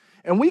disciples.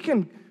 And we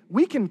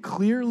can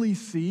clearly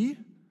see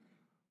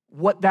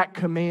what that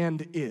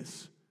command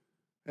is.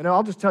 And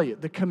I'll just tell you,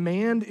 the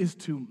command is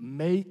to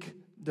make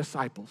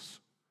disciples.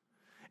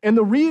 And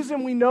the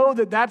reason we know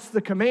that that's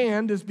the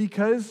command is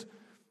because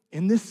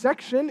in this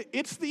section,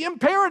 it's the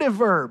imperative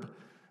verb.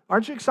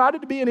 Aren't you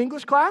excited to be in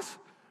English class?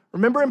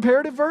 Remember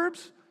imperative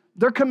verbs?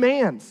 They're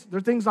commands. They're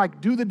things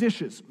like do the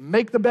dishes,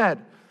 make the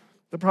bed.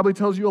 That probably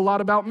tells you a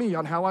lot about me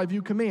on how I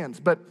view commands.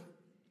 But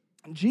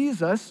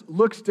Jesus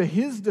looks to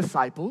his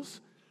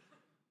disciples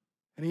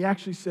and he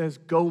actually says,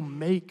 go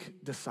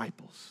make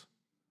disciples.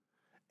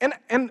 And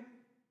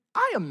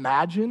I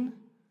imagine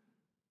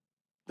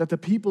that the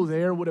people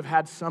there would have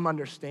had some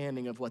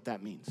understanding of what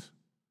that means.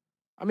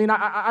 I mean,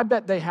 I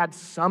bet they had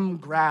some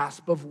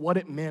grasp of what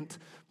it meant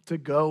to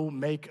go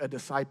make a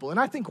disciple. And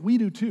I think we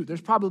do too.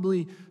 There's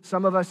probably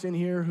some of us in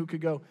here who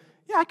could go,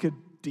 yeah, I could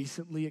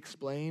decently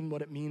explain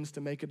what it means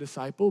to make a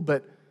disciple,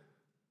 but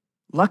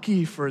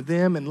lucky for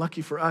them and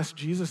lucky for us,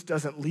 Jesus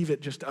doesn't leave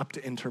it just up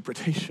to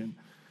interpretation.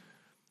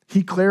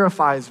 He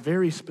clarifies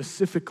very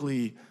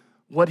specifically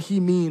what he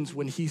means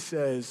when he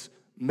says,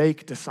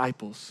 make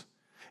disciples.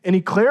 And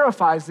he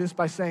clarifies this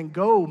by saying,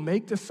 go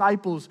make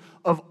disciples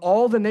of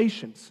all the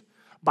nations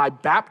by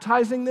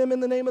baptizing them in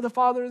the name of the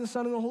Father, and the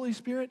Son, and the Holy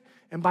Spirit,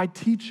 and by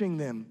teaching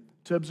them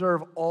to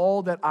observe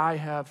all that I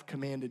have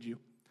commanded you.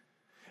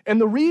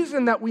 And the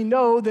reason that we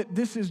know that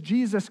this is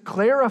Jesus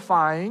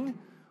clarifying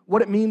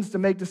what it means to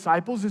make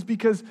disciples is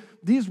because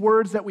these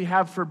words that we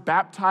have for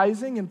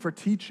baptizing and for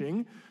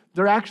teaching,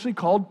 they're actually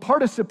called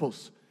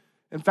participles.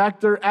 In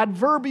fact, they're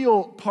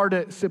adverbial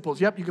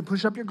participles. Yep, you can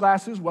push up your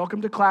glasses.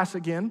 Welcome to class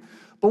again.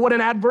 But what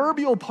an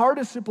adverbial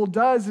participle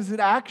does is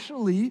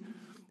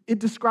it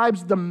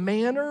describes the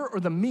manner or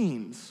the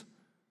means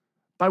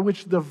by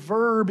which the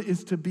verb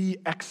is to be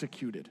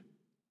executed.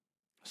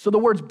 So the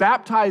words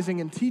baptizing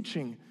and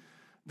teaching,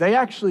 they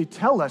actually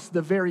tell us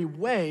the very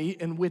way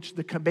in which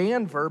the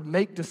command verb,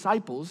 make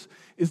disciples,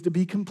 is to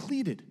be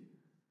completed.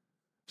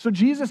 So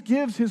Jesus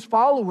gives his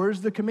followers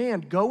the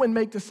command, go and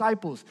make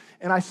disciples.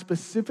 And I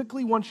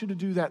specifically want you to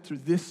do that through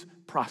this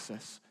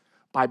process,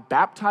 by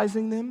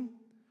baptizing them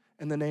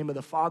in the name of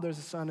the Father,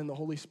 the Son, and the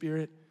Holy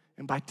Spirit,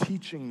 and by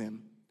teaching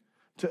them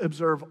to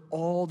observe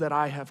all that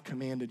I have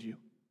commanded you.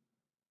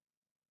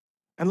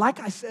 And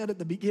like I said at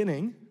the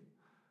beginning,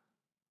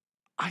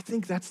 I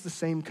think that's the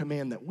same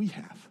command that we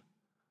have.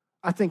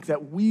 I think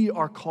that we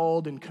are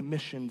called and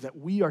commissioned, that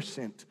we are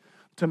sent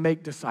to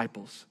make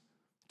disciples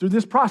through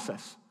this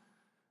process.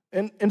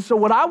 And so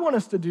what I want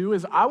us to do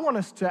is I want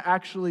us to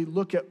actually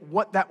look at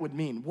what that would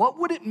mean. What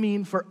would it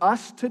mean for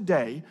us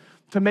today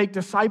to make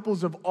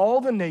disciples of all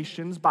the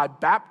nations by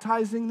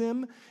baptizing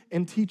them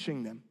and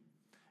teaching them?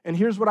 And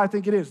here's what I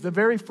think it is. The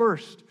very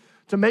first,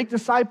 to make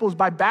disciples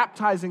by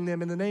baptizing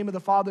them in the name of the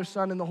Father,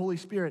 Son, and the Holy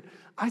Spirit.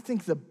 I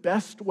think the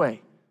best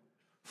way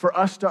for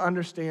us to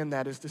understand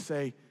that is to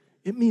say,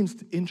 it means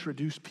to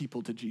introduce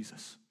people to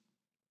Jesus.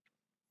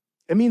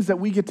 It means that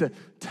we get to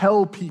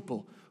tell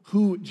people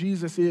who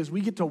Jesus is.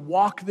 We get to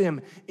walk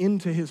them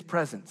into his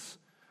presence.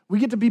 We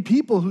get to be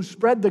people who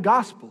spread the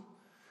gospel,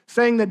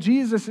 saying that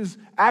Jesus is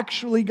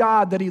actually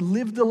God, that he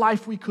lived the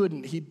life we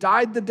couldn't. He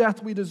died the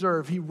death we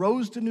deserve. He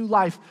rose to new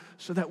life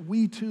so that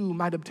we too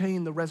might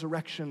obtain the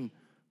resurrection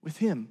with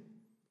him.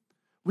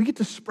 We get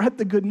to spread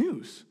the good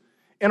news.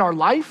 In our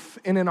life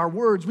and in our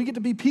words, we get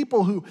to be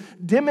people who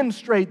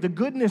demonstrate the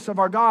goodness of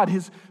our God,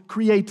 his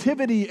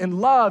creativity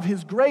and love,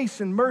 his grace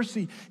and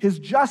mercy, his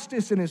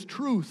justice and his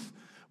truth.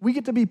 We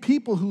get to be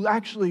people who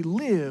actually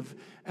live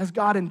as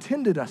God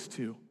intended us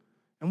to.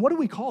 And what do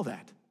we call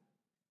that?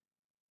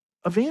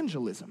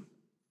 Evangelism.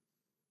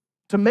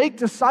 To make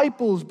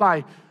disciples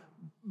by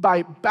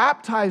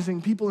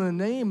baptizing people in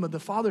the name of the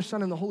Father,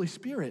 Son, and the Holy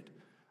Spirit.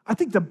 I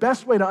think the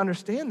best way to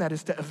understand that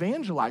is to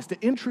evangelize, to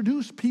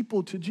introduce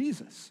people to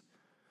Jesus.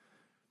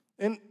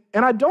 And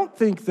I don't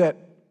think that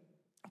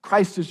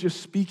Christ is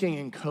just speaking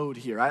in code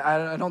here.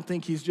 I don't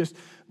think he's just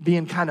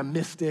being kind of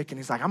mystic and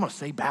he's like, I'm going to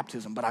say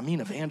baptism, but I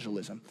mean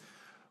evangelism.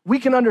 We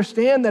can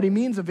understand that he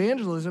means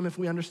evangelism if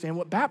we understand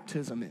what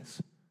baptism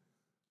is.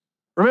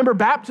 Remember,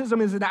 baptism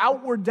is an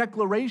outward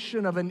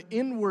declaration of an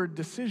inward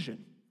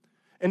decision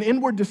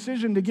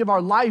to give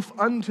our life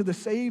unto the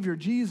Savior,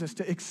 Jesus,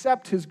 to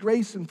accept his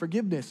grace and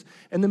forgiveness,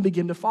 and then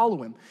begin to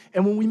follow him.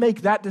 And when we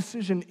make that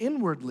decision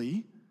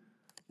inwardly,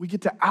 we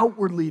get to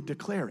outwardly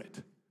declare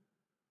it.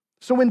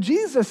 So when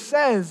Jesus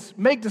says,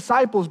 make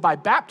disciples by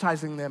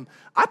baptizing them,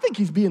 I think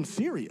he's being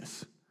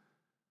serious.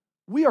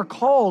 We are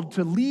called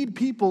to lead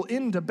people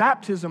into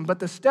baptism, but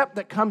the step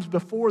that comes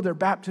before their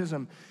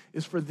baptism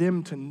is for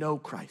them to know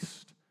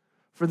Christ,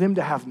 for them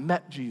to have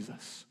met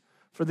Jesus,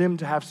 for them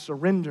to have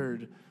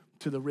surrendered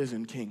to the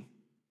risen King.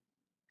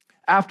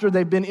 After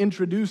they've been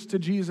introduced to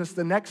Jesus,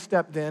 the next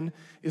step then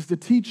is to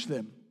teach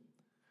them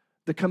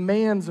the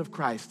commands of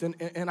Christ.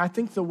 And I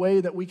think the way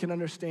that we can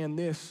understand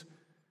this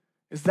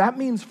is that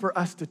means for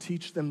us to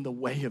teach them the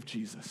way of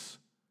Jesus,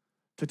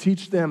 to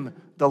teach them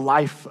the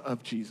life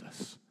of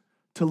Jesus,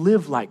 to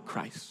live like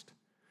Christ.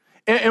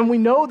 And we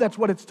know that's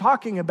what it's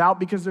talking about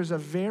because there's a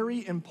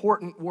very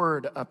important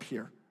word up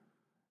here.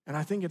 And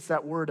I think it's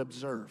that word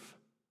observe,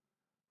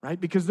 right?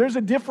 Because there's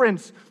a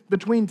difference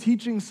between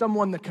teaching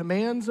someone the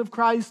commands of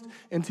Christ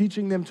and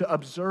teaching them to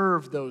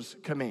observe those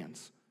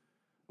commands.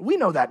 We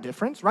know that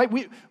difference, right?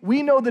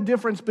 We know the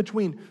difference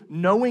between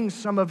knowing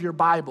some of your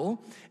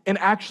Bible and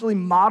actually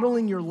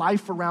modeling your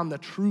life around the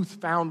truth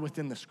found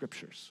within the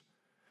Scriptures.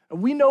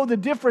 We know the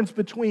difference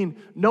between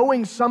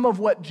knowing some of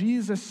what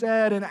Jesus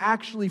said and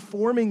actually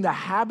forming the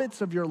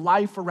habits of your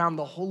life around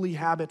the holy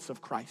habits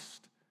of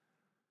Christ.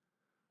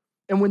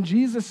 And when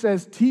Jesus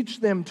says,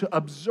 teach them to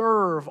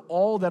observe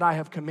all that I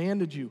have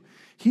commanded you,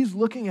 he's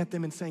looking at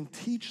them and saying,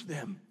 teach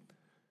them.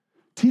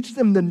 Teach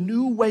them the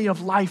new way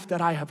of life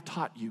that I have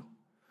taught you.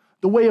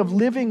 The way of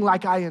living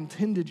like I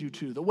intended you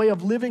to. The way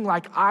of living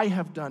like I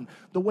have done.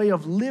 The way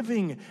of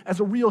living as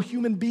a real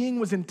human being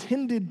was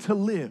intended to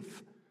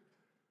live.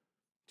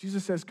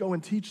 Jesus says, go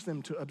and teach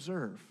them to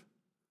observe.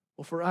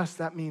 Well, for us,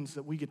 that means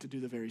that we get to do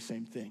the very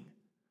same thing.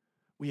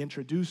 We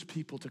introduce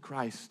people to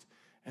Christ,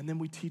 and then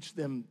we teach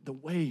them the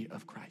way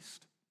of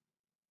Christ.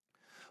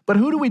 But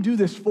who do we do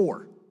this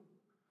for?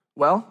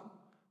 Well,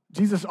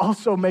 Jesus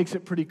also makes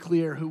it pretty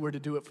clear who we're to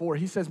do it for.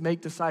 He says,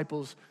 make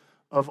disciples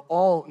of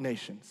all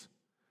nations.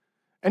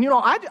 And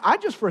I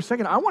just for a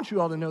second, I want you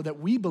all to know that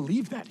we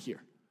believe that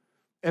here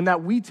and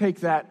that we take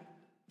that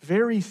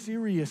very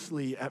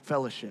seriously at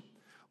Fellowship.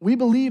 We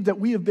believe that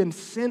we have been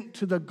sent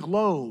to the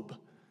globe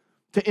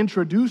to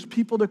introduce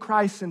people to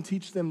Christ and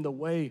teach them the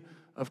way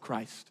of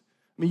Christ.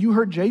 I mean, you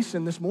heard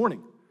Jason this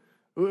morning.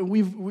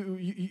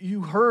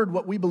 You heard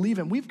what we believe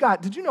in. We've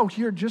got, did you know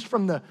here just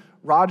from the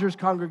Rogers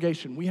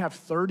congregation, we have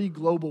 30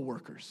 global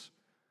workers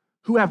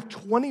who have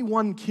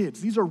 21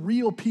 kids. These are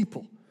real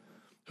people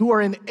who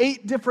are in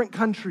 8 different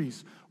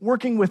countries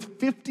working with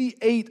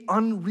 58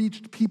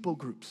 unreached people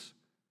groups.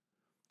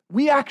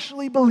 We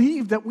actually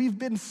believe that we've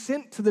been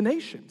sent to the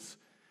nations.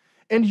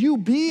 And you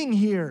being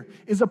here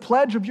is a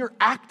pledge of your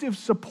active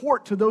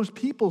support to those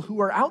people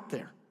who are out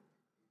there.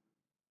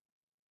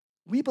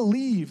 We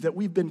believe that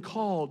we've been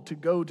called to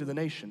go to the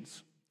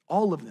nations,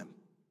 all of them.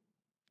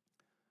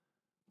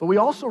 But we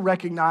also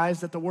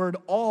recognize that the word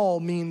all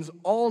means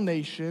all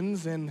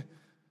nations, and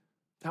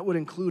that would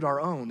include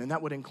our own, and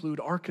that would include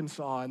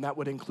Arkansas, and that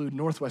would include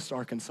Northwest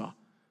Arkansas.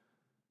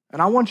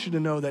 And I want you to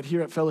know that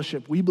here at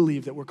Fellowship, we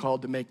believe that we're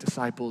called to make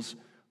disciples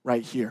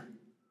right here.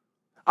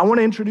 I want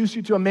to introduce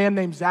you to a man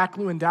named Zach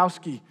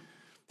Lewandowski.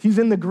 He's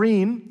in the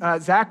green.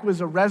 Zach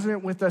was a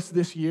resident with us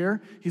this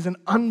year. He's an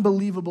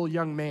unbelievable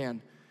young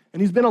man.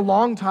 And he's been a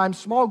long-time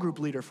small group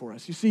leader for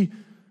us. You see,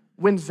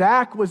 when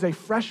Zach was a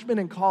freshman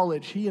in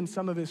college, he and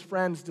some of his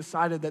friends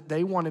decided that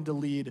they wanted to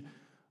lead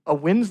a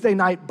Wednesday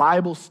night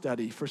Bible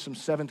study for some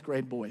 7th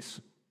grade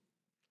boys.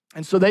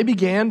 And so they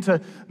began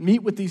to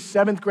meet with these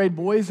 7th grade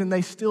boys, and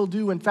they still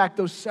do. In fact,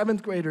 those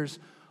 7th graders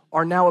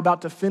are now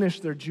about to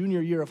finish their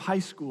junior year of high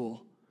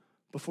school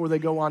before they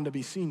go on to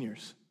be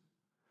seniors.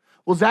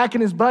 Well, Zach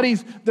and his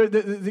buddies,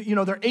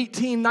 they're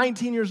 18,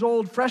 19 years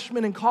old,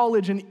 freshmen in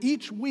college, and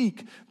each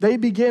week they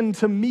begin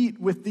to meet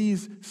with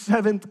these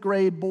 7th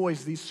grade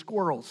boys, these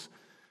squirrels.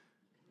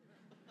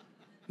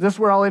 This is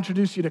where I'll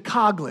introduce you to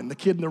Coughlin, the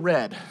kid in the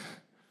red.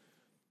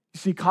 You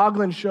see,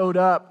 Coughlin showed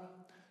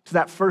up to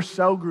that first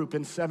cell group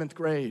in 7th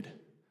grade,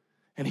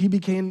 and he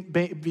began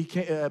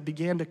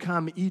to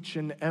come each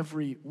and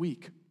every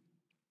week.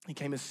 He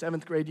came his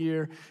 7th grade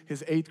year,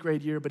 his 8th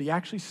grade year, but he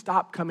actually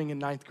stopped coming in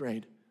 9th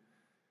grade.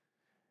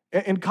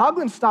 And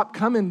Coughlin stopped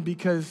coming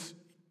because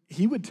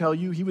he would tell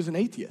you he was an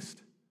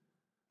atheist.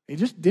 He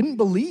just didn't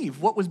believe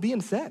what was being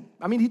said.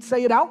 I mean, he'd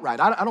say it outright.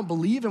 I don't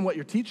believe in what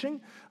you're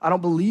teaching. I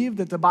don't believe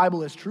that the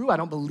Bible is true. I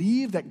don't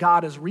believe that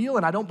God is real,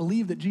 and I don't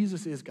believe that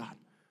Jesus is God.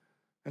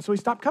 And so he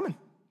stopped coming.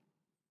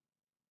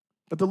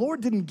 But the Lord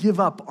didn't give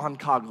up on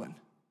Coughlin.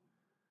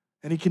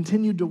 And he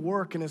continued to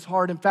work in his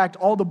heart. In fact,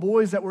 all the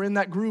boys that were in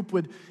that group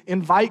would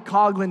invite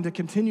Coughlin to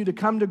continue to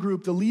come to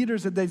group. The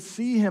leaders, that they'd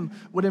see him,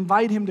 would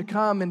invite him to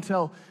come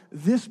until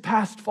this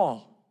past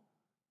fall.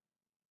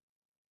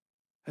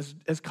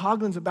 As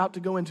Coughlin's about to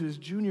go into his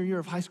junior year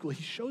of high school,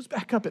 he shows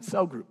back up at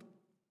cell group.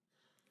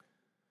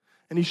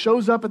 And he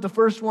shows up at the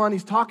first one.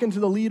 He's talking to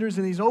the leaders,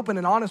 and he's open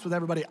and honest with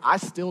everybody. I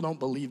still don't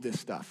believe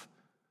this stuff,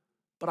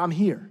 but I'm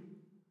here.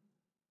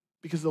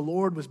 Because the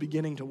Lord was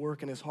beginning to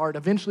work in his heart.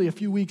 Eventually, a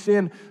few weeks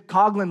in,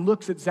 Coughlin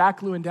looks at Zach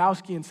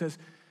Lewandowski and says,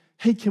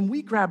 hey, can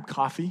we grab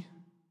coffee?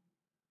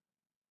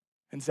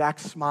 And Zach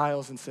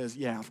smiles and says,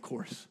 yeah, of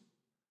course.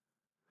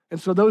 And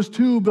so those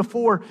two,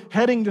 before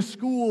heading to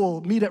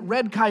school, meet at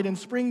Red Kite in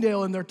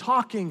Springdale, and they're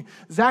talking.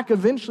 Zach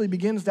eventually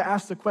begins to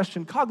ask the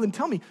question, Coughlin,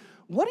 tell me,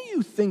 what do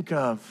you think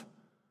of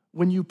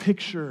when you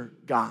picture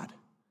God?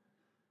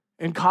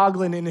 And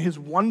Coughlin, in his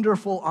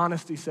wonderful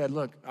honesty, said,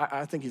 look,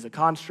 I think he's a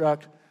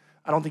construct.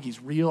 I don't think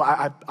he's real.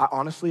 I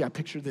honestly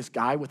picture this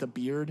guy with a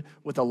beard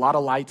with a lot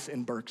of lights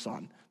and Birks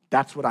on.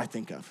 That's what I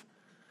think of.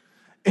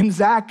 And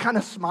Zach kind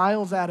of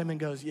smiles at him and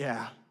goes,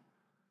 yeah,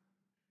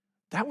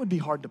 that would be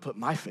hard to put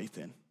my faith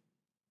in.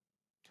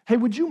 Hey,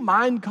 would you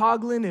mind,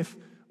 Coughlin, if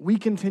we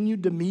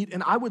continued to meet?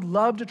 And I would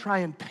love to try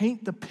and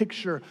paint the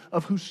picture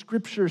of who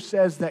Scripture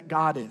says that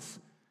God is.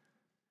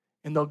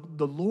 And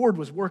the Lord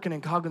was working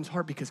in Coughlin's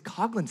heart because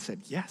Coughlin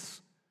said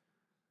yes.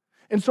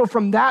 And so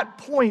from that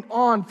point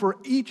on, for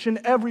each and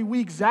every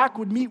week, Zach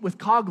would meet with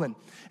Coughlin.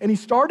 And he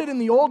started in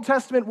the Old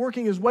Testament,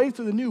 working his way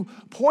through the New,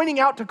 pointing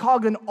out to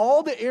Coughlin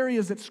all the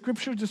areas that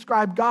Scripture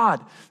describe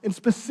God, and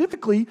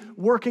specifically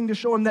working to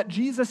show him that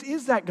Jesus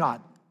is that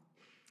God.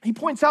 He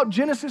points out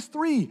Genesis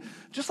 3,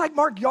 just like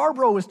Mark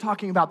Yarbrough was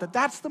talking about,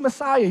 that's the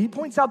Messiah. He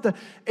points out the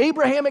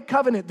Abrahamic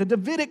covenant, the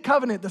Davidic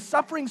covenant, the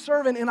suffering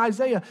servant in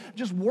Isaiah,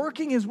 just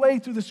working his way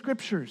through the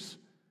Scriptures.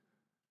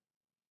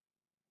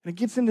 And it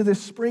gets into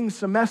this spring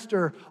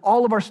semester.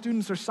 All of our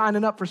students are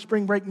signing up for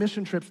spring break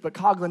mission trips, but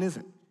Coughlin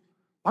isn't.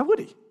 Why would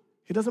he?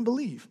 He doesn't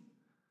believe.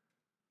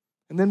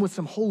 And then with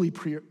some holy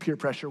peer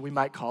pressure, we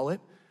might call it,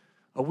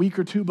 a week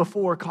or two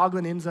before,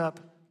 Coughlin ends up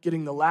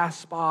getting the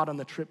last spot on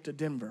the trip to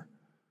Denver,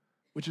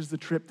 which is the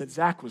trip that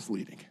Zach was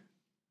leading.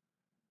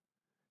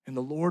 And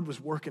the Lord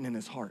was working in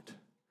his heart.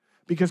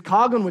 Because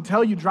Coughlin would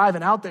tell you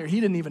driving out there, he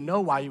didn't even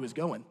know why he was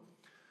going.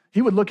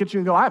 He would look at you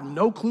and go, I have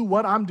no clue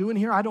what I'm doing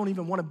here. I don't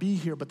even want to be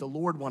here, but the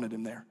Lord wanted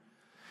him there.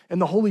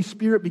 And the Holy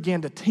Spirit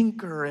began to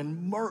tinker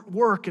and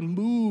work and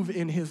move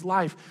in his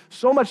life,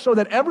 so much so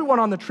that everyone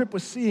on the trip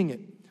was seeing it.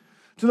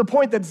 To the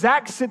point that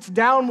Zach sits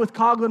down with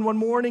Coughlin one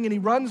morning and he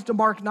runs to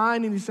Mark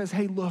 9 and he says,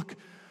 hey, look,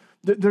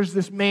 there's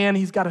this man,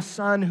 he's got a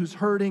son who's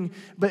hurting,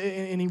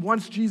 and he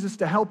wants Jesus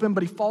to help him,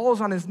 but he falls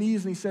on his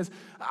knees and he says,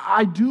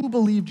 I do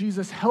believe,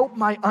 Jesus, help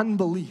my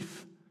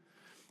unbelief.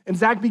 And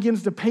Zach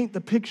begins to paint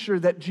the picture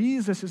that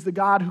Jesus is the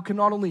God who can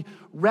not only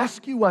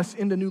rescue us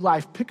into new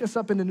life, pick us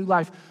up into new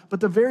life,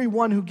 but the very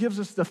one who gives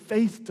us the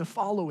faith to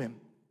follow him.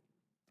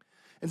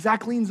 And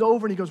Zach leans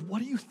over and he goes, what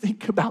do you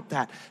think about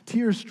that?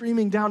 Tears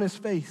streaming down his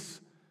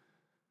face.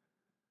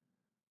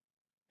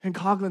 And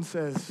Coughlin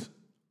says,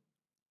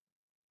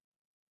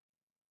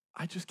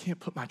 I just can't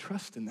put my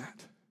trust in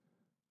that.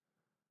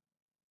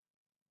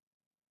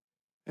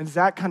 And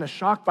Zach, kind of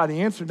shocked by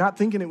the answer, not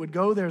thinking it would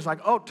go there, is like,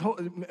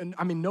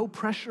 no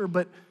pressure,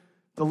 but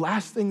the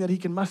last thing that he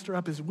can muster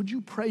up is, would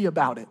you pray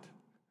about it?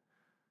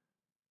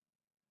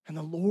 And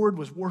the Lord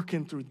was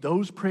working through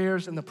those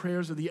prayers and the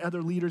prayers of the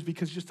other leaders,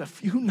 because just a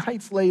few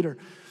nights later,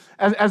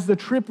 as the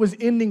trip was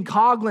ending,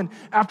 Coughlin,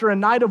 after a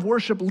night of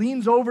worship,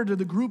 leans over to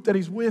the group that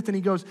he's with and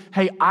he goes,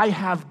 hey, I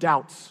have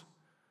doubts.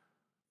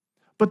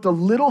 But the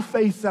little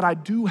faith that I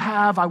do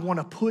have, I want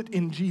to put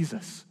in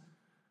Jesus.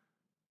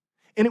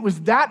 And it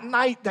was that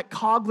night that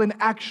Coughlin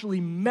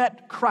actually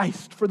met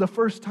Christ for the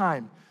first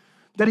time,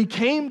 that he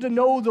came to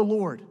know the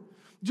Lord.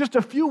 Just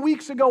a few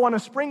weeks ago on a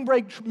spring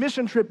break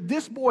mission trip,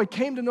 this boy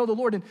came to know the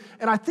Lord.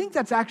 And I think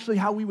that's actually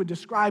how we would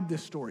describe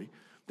this story,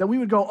 that we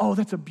would go, oh,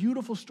 that's a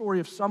beautiful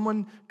story of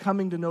someone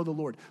coming to know the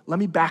Lord. Let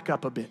me back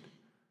up a bit,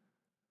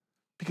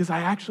 because I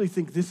actually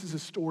think this is a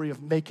story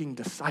of making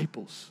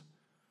disciples,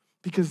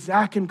 because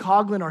Zach and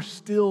Coughlin are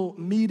still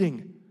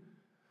meeting.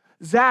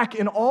 Zach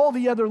and all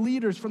the other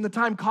leaders from the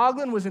time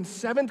Coughlin was in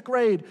 7th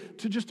grade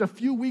to just a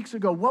few weeks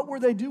ago, what were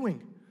they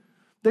doing?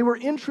 They were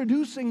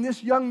introducing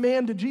this young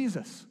man to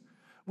Jesus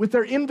with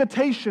their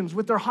invitations,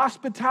 with their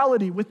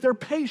hospitality, with their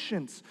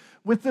patience,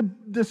 with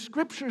the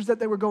scriptures that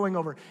they were going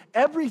over.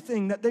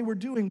 Everything that they were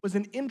doing was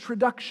an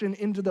introduction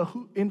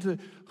into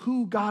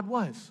who God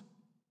was.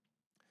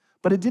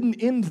 But it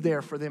didn't end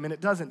there for them, and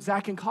it doesn't.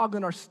 Zach and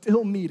Coughlin are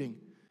still meeting.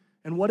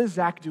 And what is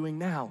Zach doing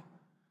now?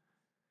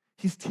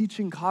 He's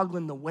teaching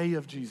Coughlin the way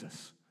of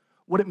Jesus,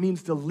 what it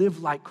means to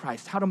live like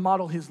Christ, how to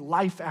model his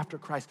life after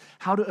Christ,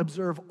 how to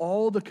observe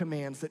all the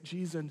commands that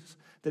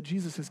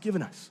Jesus has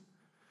given us.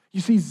 You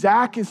see,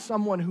 Zach is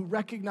someone who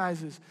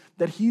recognizes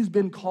that he's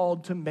been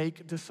called to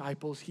make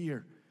disciples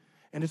here.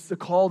 And it's the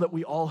call that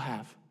we all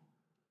have.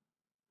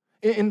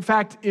 In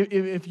fact,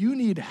 if you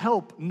need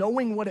help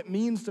knowing what it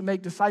means to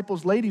make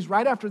disciples, ladies,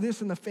 right after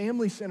this in the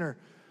Family Center,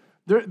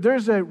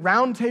 there's a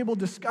roundtable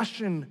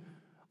discussion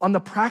on the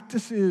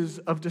practices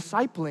of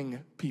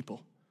discipling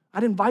people.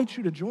 I'd invite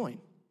you to join.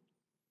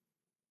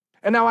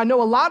 And now I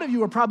know a lot of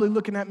you are probably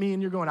looking at me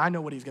and you're going, I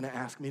know what he's going to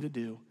ask me to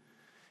do.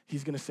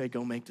 He's going to say,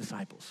 go make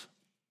disciples.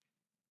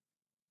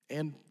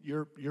 And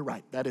you're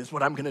right. That is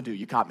what I'm going to do.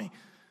 You caught me.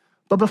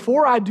 But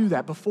before I do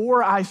that,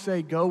 before I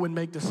say go and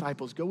make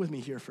disciples, go with me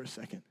here for a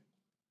second.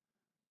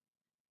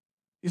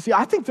 You see,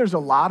 I think there's a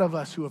lot of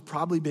us who have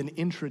probably been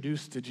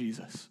introduced to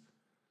Jesus,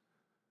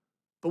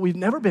 but we've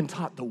never been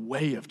taught the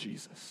way of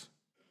Jesus.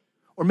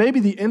 Or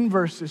maybe the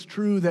inverse is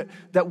true,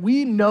 that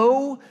we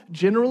know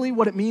generally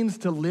what it means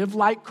to live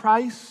like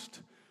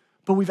Christ,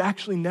 but we've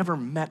actually never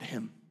met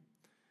him.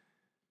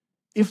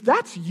 If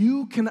that's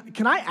you,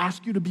 can I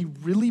ask you to be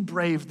really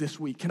brave this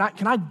week? Can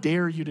I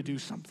dare you to do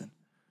something?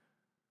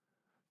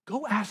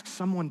 Go ask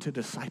someone to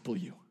disciple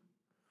you.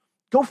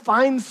 Go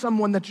find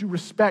someone that you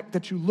respect,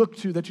 that you look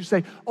to, that you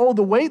say, oh,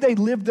 the way they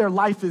live their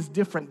life is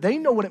different. They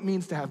know what it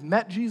means to have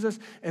met Jesus,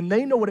 and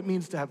they know what it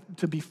means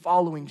to be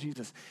following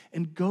Jesus.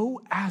 And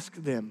go ask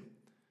them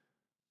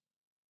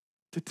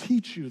to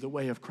teach you the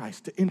way of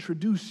Christ, to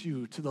introduce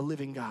you to the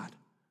living God.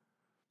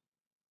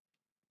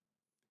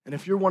 And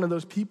if you're one of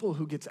those people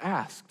who gets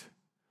asked,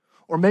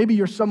 or maybe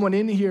you're someone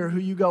in here who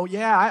you go,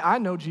 yeah, I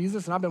know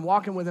Jesus, and I've been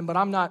walking with him, but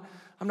I'm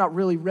not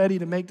really ready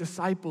to make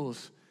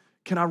disciples.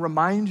 Can I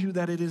remind you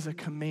that it is a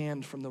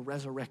command from the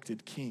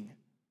resurrected King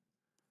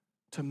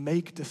to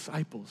make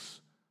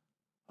disciples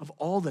of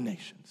all the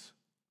nations?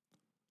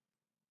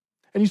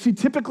 And you see,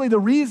 typically the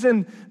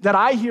reason that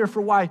I hear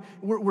for why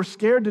we're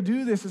scared to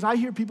do this is I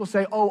hear people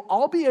say, oh,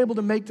 I'll be able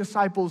to make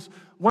disciples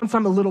once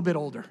I'm a little bit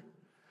older.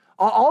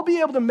 I'll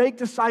be able to make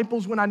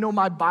disciples when I know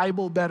my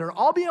Bible better.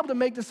 I'll be able to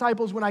make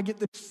disciples when I get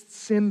this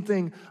sin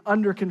thing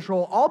under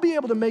control. I'll be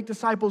able to make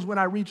disciples when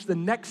I reach the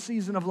next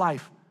season of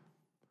life.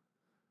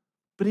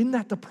 But isn't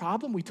that the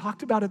problem we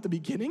talked about at the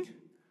beginning?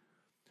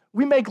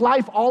 We make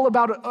life all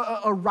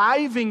about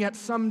arriving at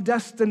some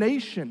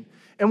destination.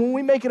 And when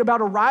we make it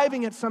about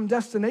arriving at some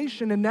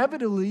destination,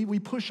 inevitably we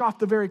push off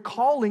the very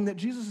calling that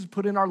Jesus has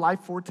put in our life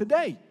for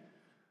today.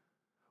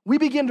 We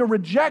begin to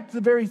reject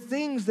the very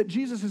things that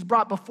Jesus has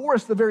brought before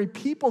us, the very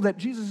people that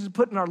Jesus has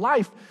put in our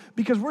life,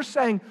 because we're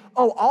saying,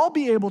 oh, I'll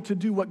be able to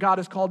do what God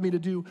has called me to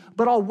do,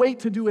 but I'll wait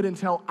to do it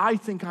until I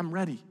think I'm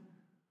ready.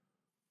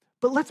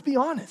 But let's be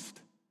honest.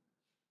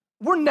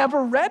 We're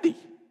never ready,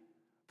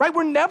 right?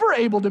 We're never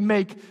able to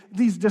make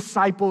these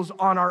disciples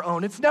on our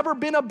own. It's never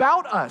been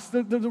about us.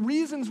 The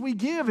reasons we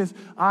give is,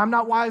 I'm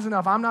not wise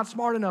enough, I'm not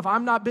smart enough,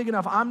 I'm not big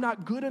enough, I'm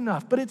not good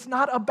enough. But it's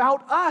not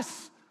about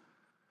us.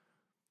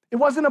 It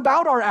wasn't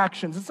about our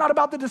actions. It's not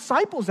about the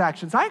disciples'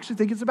 actions. I actually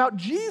think it's about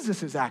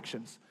Jesus'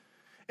 actions.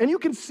 And you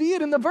can see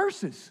it in the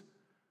verses.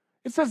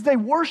 It says they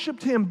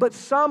worshiped him, but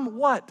some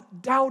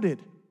what? Doubted.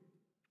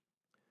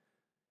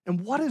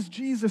 And what does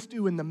Jesus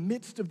do in the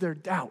midst of their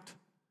doubt?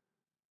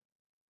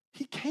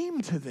 He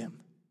came to them.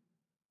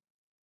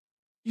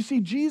 You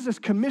see, Jesus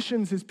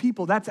commissions his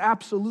people. That's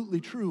absolutely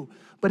true.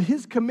 But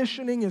his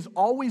commissioning is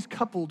always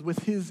coupled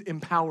with his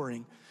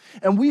empowering.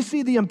 And we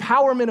see the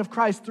empowerment of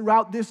Christ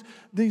throughout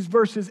these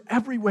verses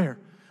everywhere.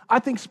 I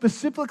think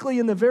specifically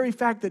in the very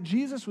fact that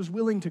Jesus was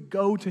willing to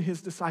go to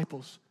his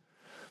disciples.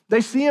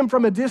 They see him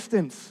from a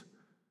distance.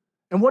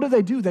 And what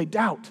do? They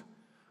doubt.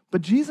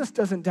 But Jesus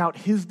doesn't doubt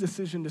his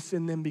decision to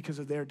send them because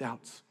of their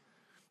doubts.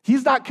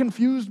 He's not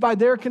confused by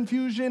their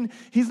confusion.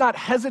 He's not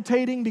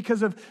hesitating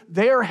because of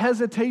their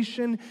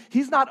hesitation.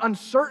 He's not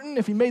uncertain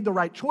if he made the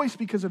right choice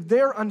because of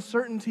their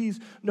uncertainties.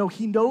 No,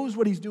 he knows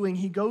what he's doing.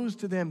 He goes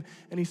to them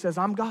and he says,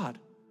 I'm God.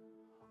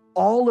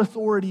 All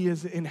authority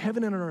is in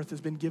heaven and on earth has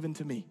been given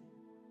to me.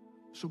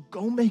 So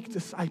go make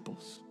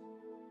disciples.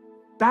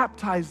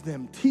 Baptize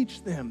them,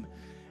 teach them.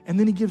 And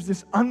then he gives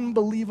this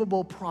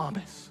unbelievable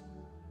promise.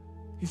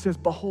 He says,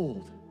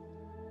 behold,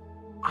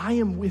 I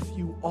am with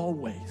you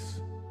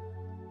always,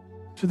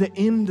 to the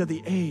end of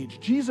the age.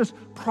 Jesus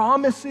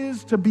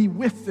promises to be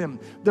with them.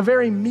 The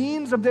very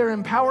means of their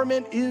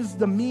empowerment is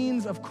the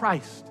means of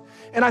Christ.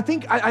 And I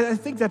think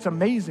that's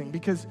amazing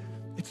because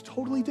it's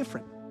totally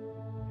different.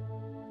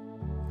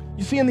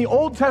 You see, in the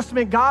Old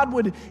Testament, God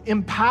would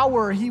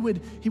empower, he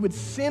would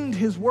send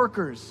his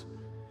workers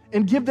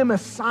and give them a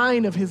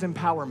sign of his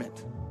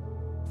empowerment.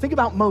 Think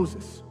about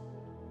Moses.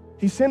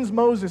 He sends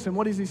Moses, and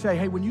what does he say?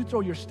 Hey, when you throw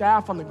your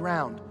staff on the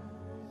ground,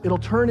 it'll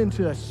turn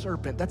into a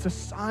serpent. That's a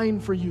sign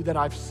for you that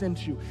I've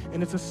sent you.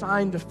 And it's a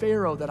sign to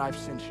Pharaoh that I've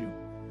sent you.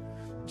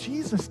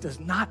 Jesus does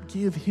not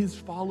give his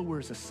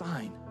followers a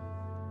sign.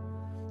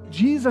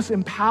 Jesus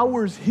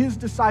empowers his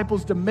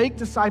disciples to make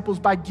disciples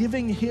by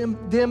giving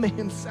them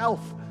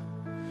himself.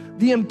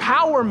 The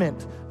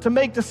empowerment to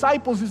make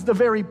disciples is the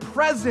very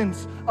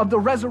presence of the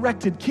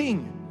resurrected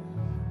King.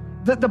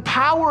 The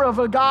power of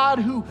a God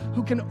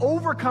who can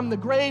overcome the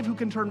grave, who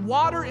can turn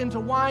water into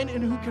wine,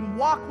 and who can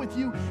walk with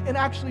you and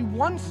actually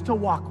wants to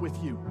walk with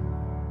you.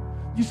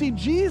 You see,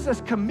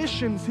 Jesus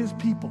commissions his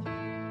people.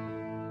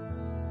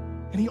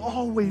 And he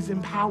always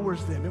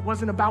empowers them. It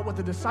wasn't about what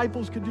the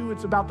disciples could do.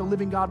 It's about the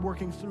living God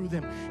working through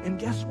them. And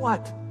guess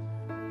what?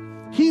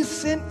 He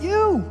sent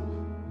you.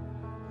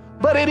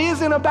 But it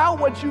isn't about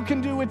what you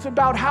can do. It's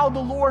about how the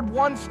Lord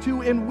wants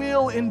to and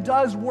will and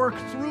does work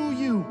through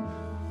you.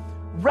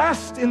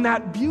 Rest in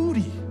that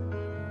beauty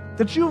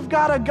that you've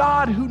got a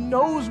God who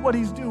knows what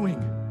he's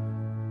doing.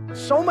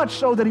 So much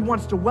so that he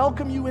wants to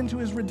welcome you into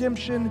his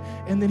redemption,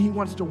 and then he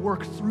wants to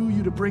work through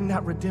you to bring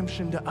that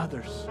redemption to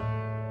others.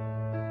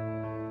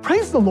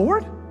 Praise the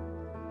Lord.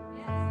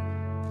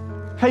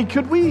 Hey,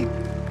 could we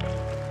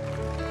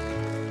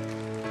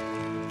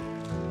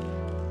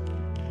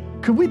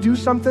do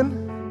something?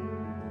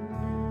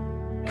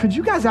 Could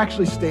you guys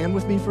actually stand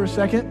with me for a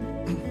second?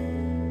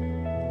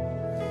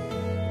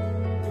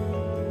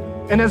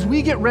 And as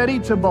we get ready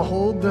to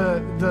behold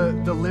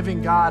the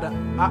living God,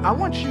 I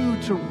want you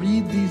to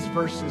read these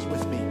verses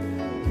with me.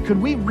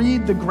 Could we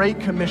read the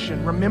Great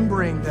Commission,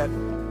 remembering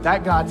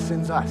that God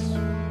sends us?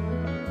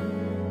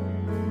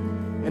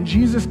 And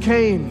Jesus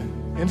came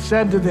and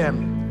said to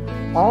them,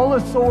 all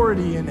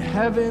authority in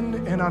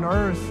heaven and on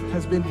earth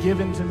has been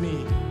given to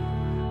me.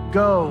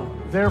 Go,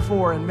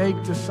 therefore, and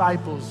make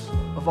disciples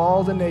of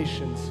all the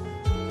nations,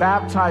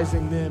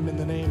 baptizing them in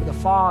the name of the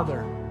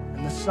Father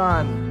and the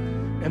Son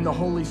and the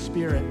Holy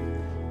Spirit,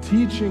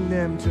 teaching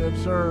them to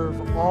observe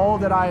all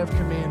that I have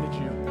commanded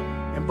you.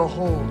 And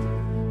behold,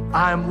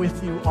 I am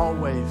with you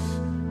always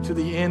to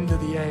the end of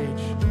the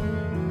age.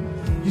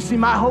 You see,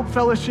 my hope,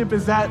 fellowship,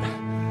 is that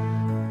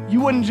you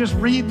wouldn't just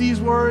read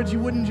these words, you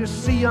wouldn't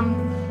just see them,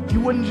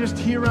 you wouldn't just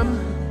hear them,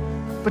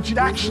 but you'd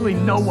actually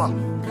know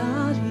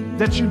them,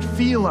 that you'd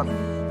feel them,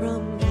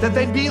 that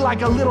they'd be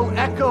like a little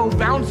echo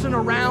bouncing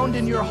around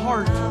in your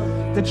heart,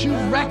 that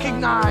you'd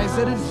recognize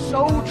that it's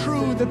so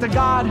true that the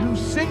God who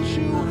sent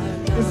you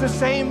is the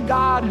same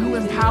God who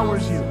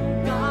empowers you.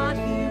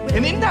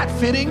 And isn't that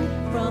fitting?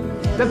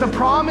 That the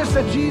promise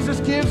that Jesus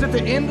gives at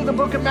the end of the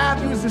book of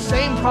Matthew is the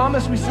same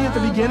promise we see at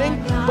the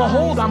beginning.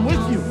 Behold, I'm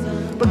with you.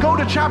 But go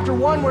to chapter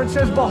 1 where it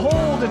says,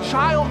 behold, a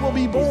child will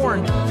be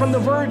born from the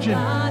virgin.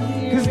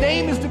 His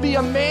name is to be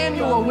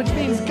Emmanuel, which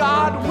means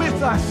God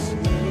with us.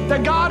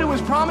 That God who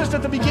was promised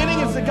at the beginning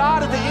is the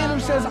God at the end who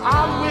says,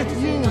 I'm with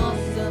you.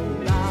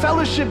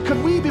 Fellowship,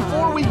 could we,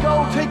 before we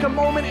go, take a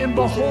moment and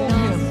behold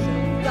him,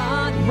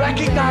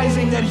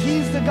 recognizing that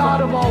he's the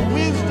God of all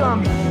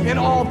wisdom and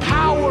all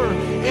power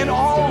and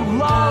all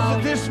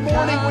love this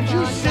morning. Would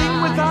you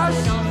sing with us?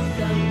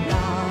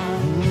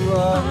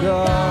 Our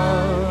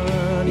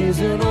God is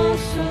an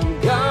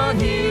awesome God.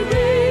 He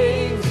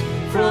reigns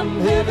from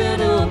heaven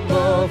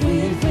above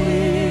with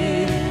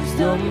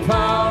wisdom,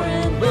 power,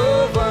 and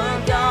love.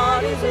 Our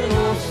God is an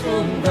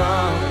awesome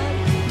God.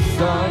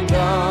 Our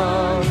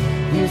God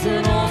is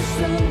an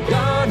awesome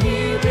God.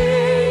 He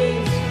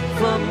reigns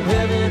from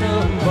heaven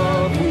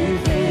above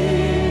with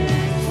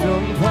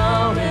wisdom,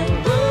 power,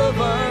 and love.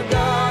 Our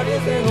God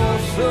is an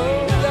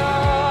awesome God.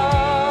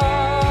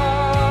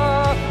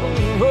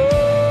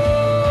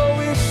 Oh,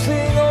 we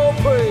sing, oh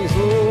praise,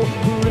 oh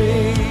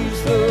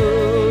praise the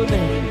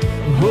name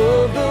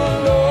of the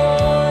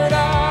Lord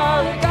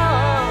our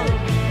God.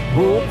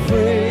 Oh,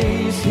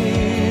 praise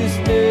his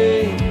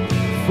name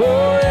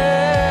forevermore.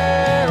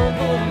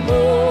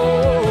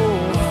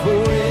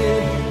 For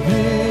in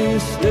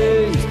this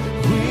days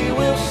we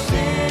will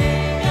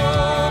sing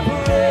your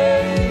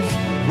praise,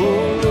 oh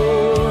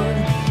Lord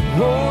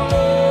our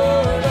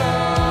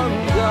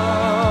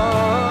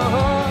God.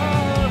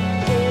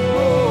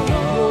 Oh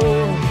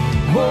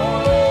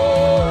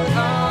Lord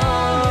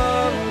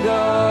our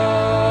God.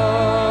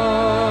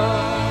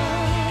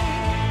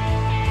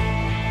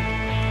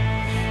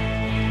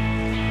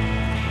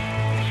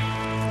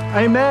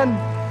 Amen.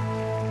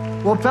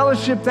 Well,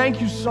 fellowship, thank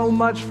you so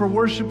much for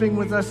worshiping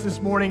with us this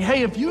morning.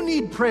 Hey, if you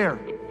need prayer,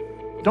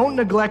 don't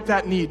neglect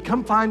that need.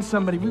 Come find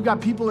somebody. We've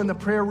got people in the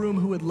prayer room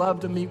who would love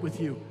to meet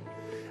with you.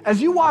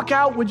 As you walk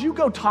out, would you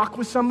go talk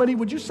with somebody?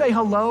 Would you say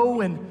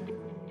hello? And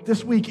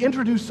this week,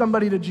 introduce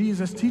somebody to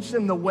Jesus. Teach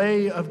them the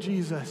way of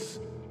Jesus.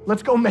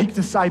 Let's go make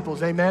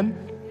disciples. Amen.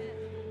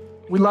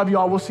 We love you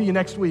all. We'll see you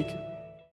next week.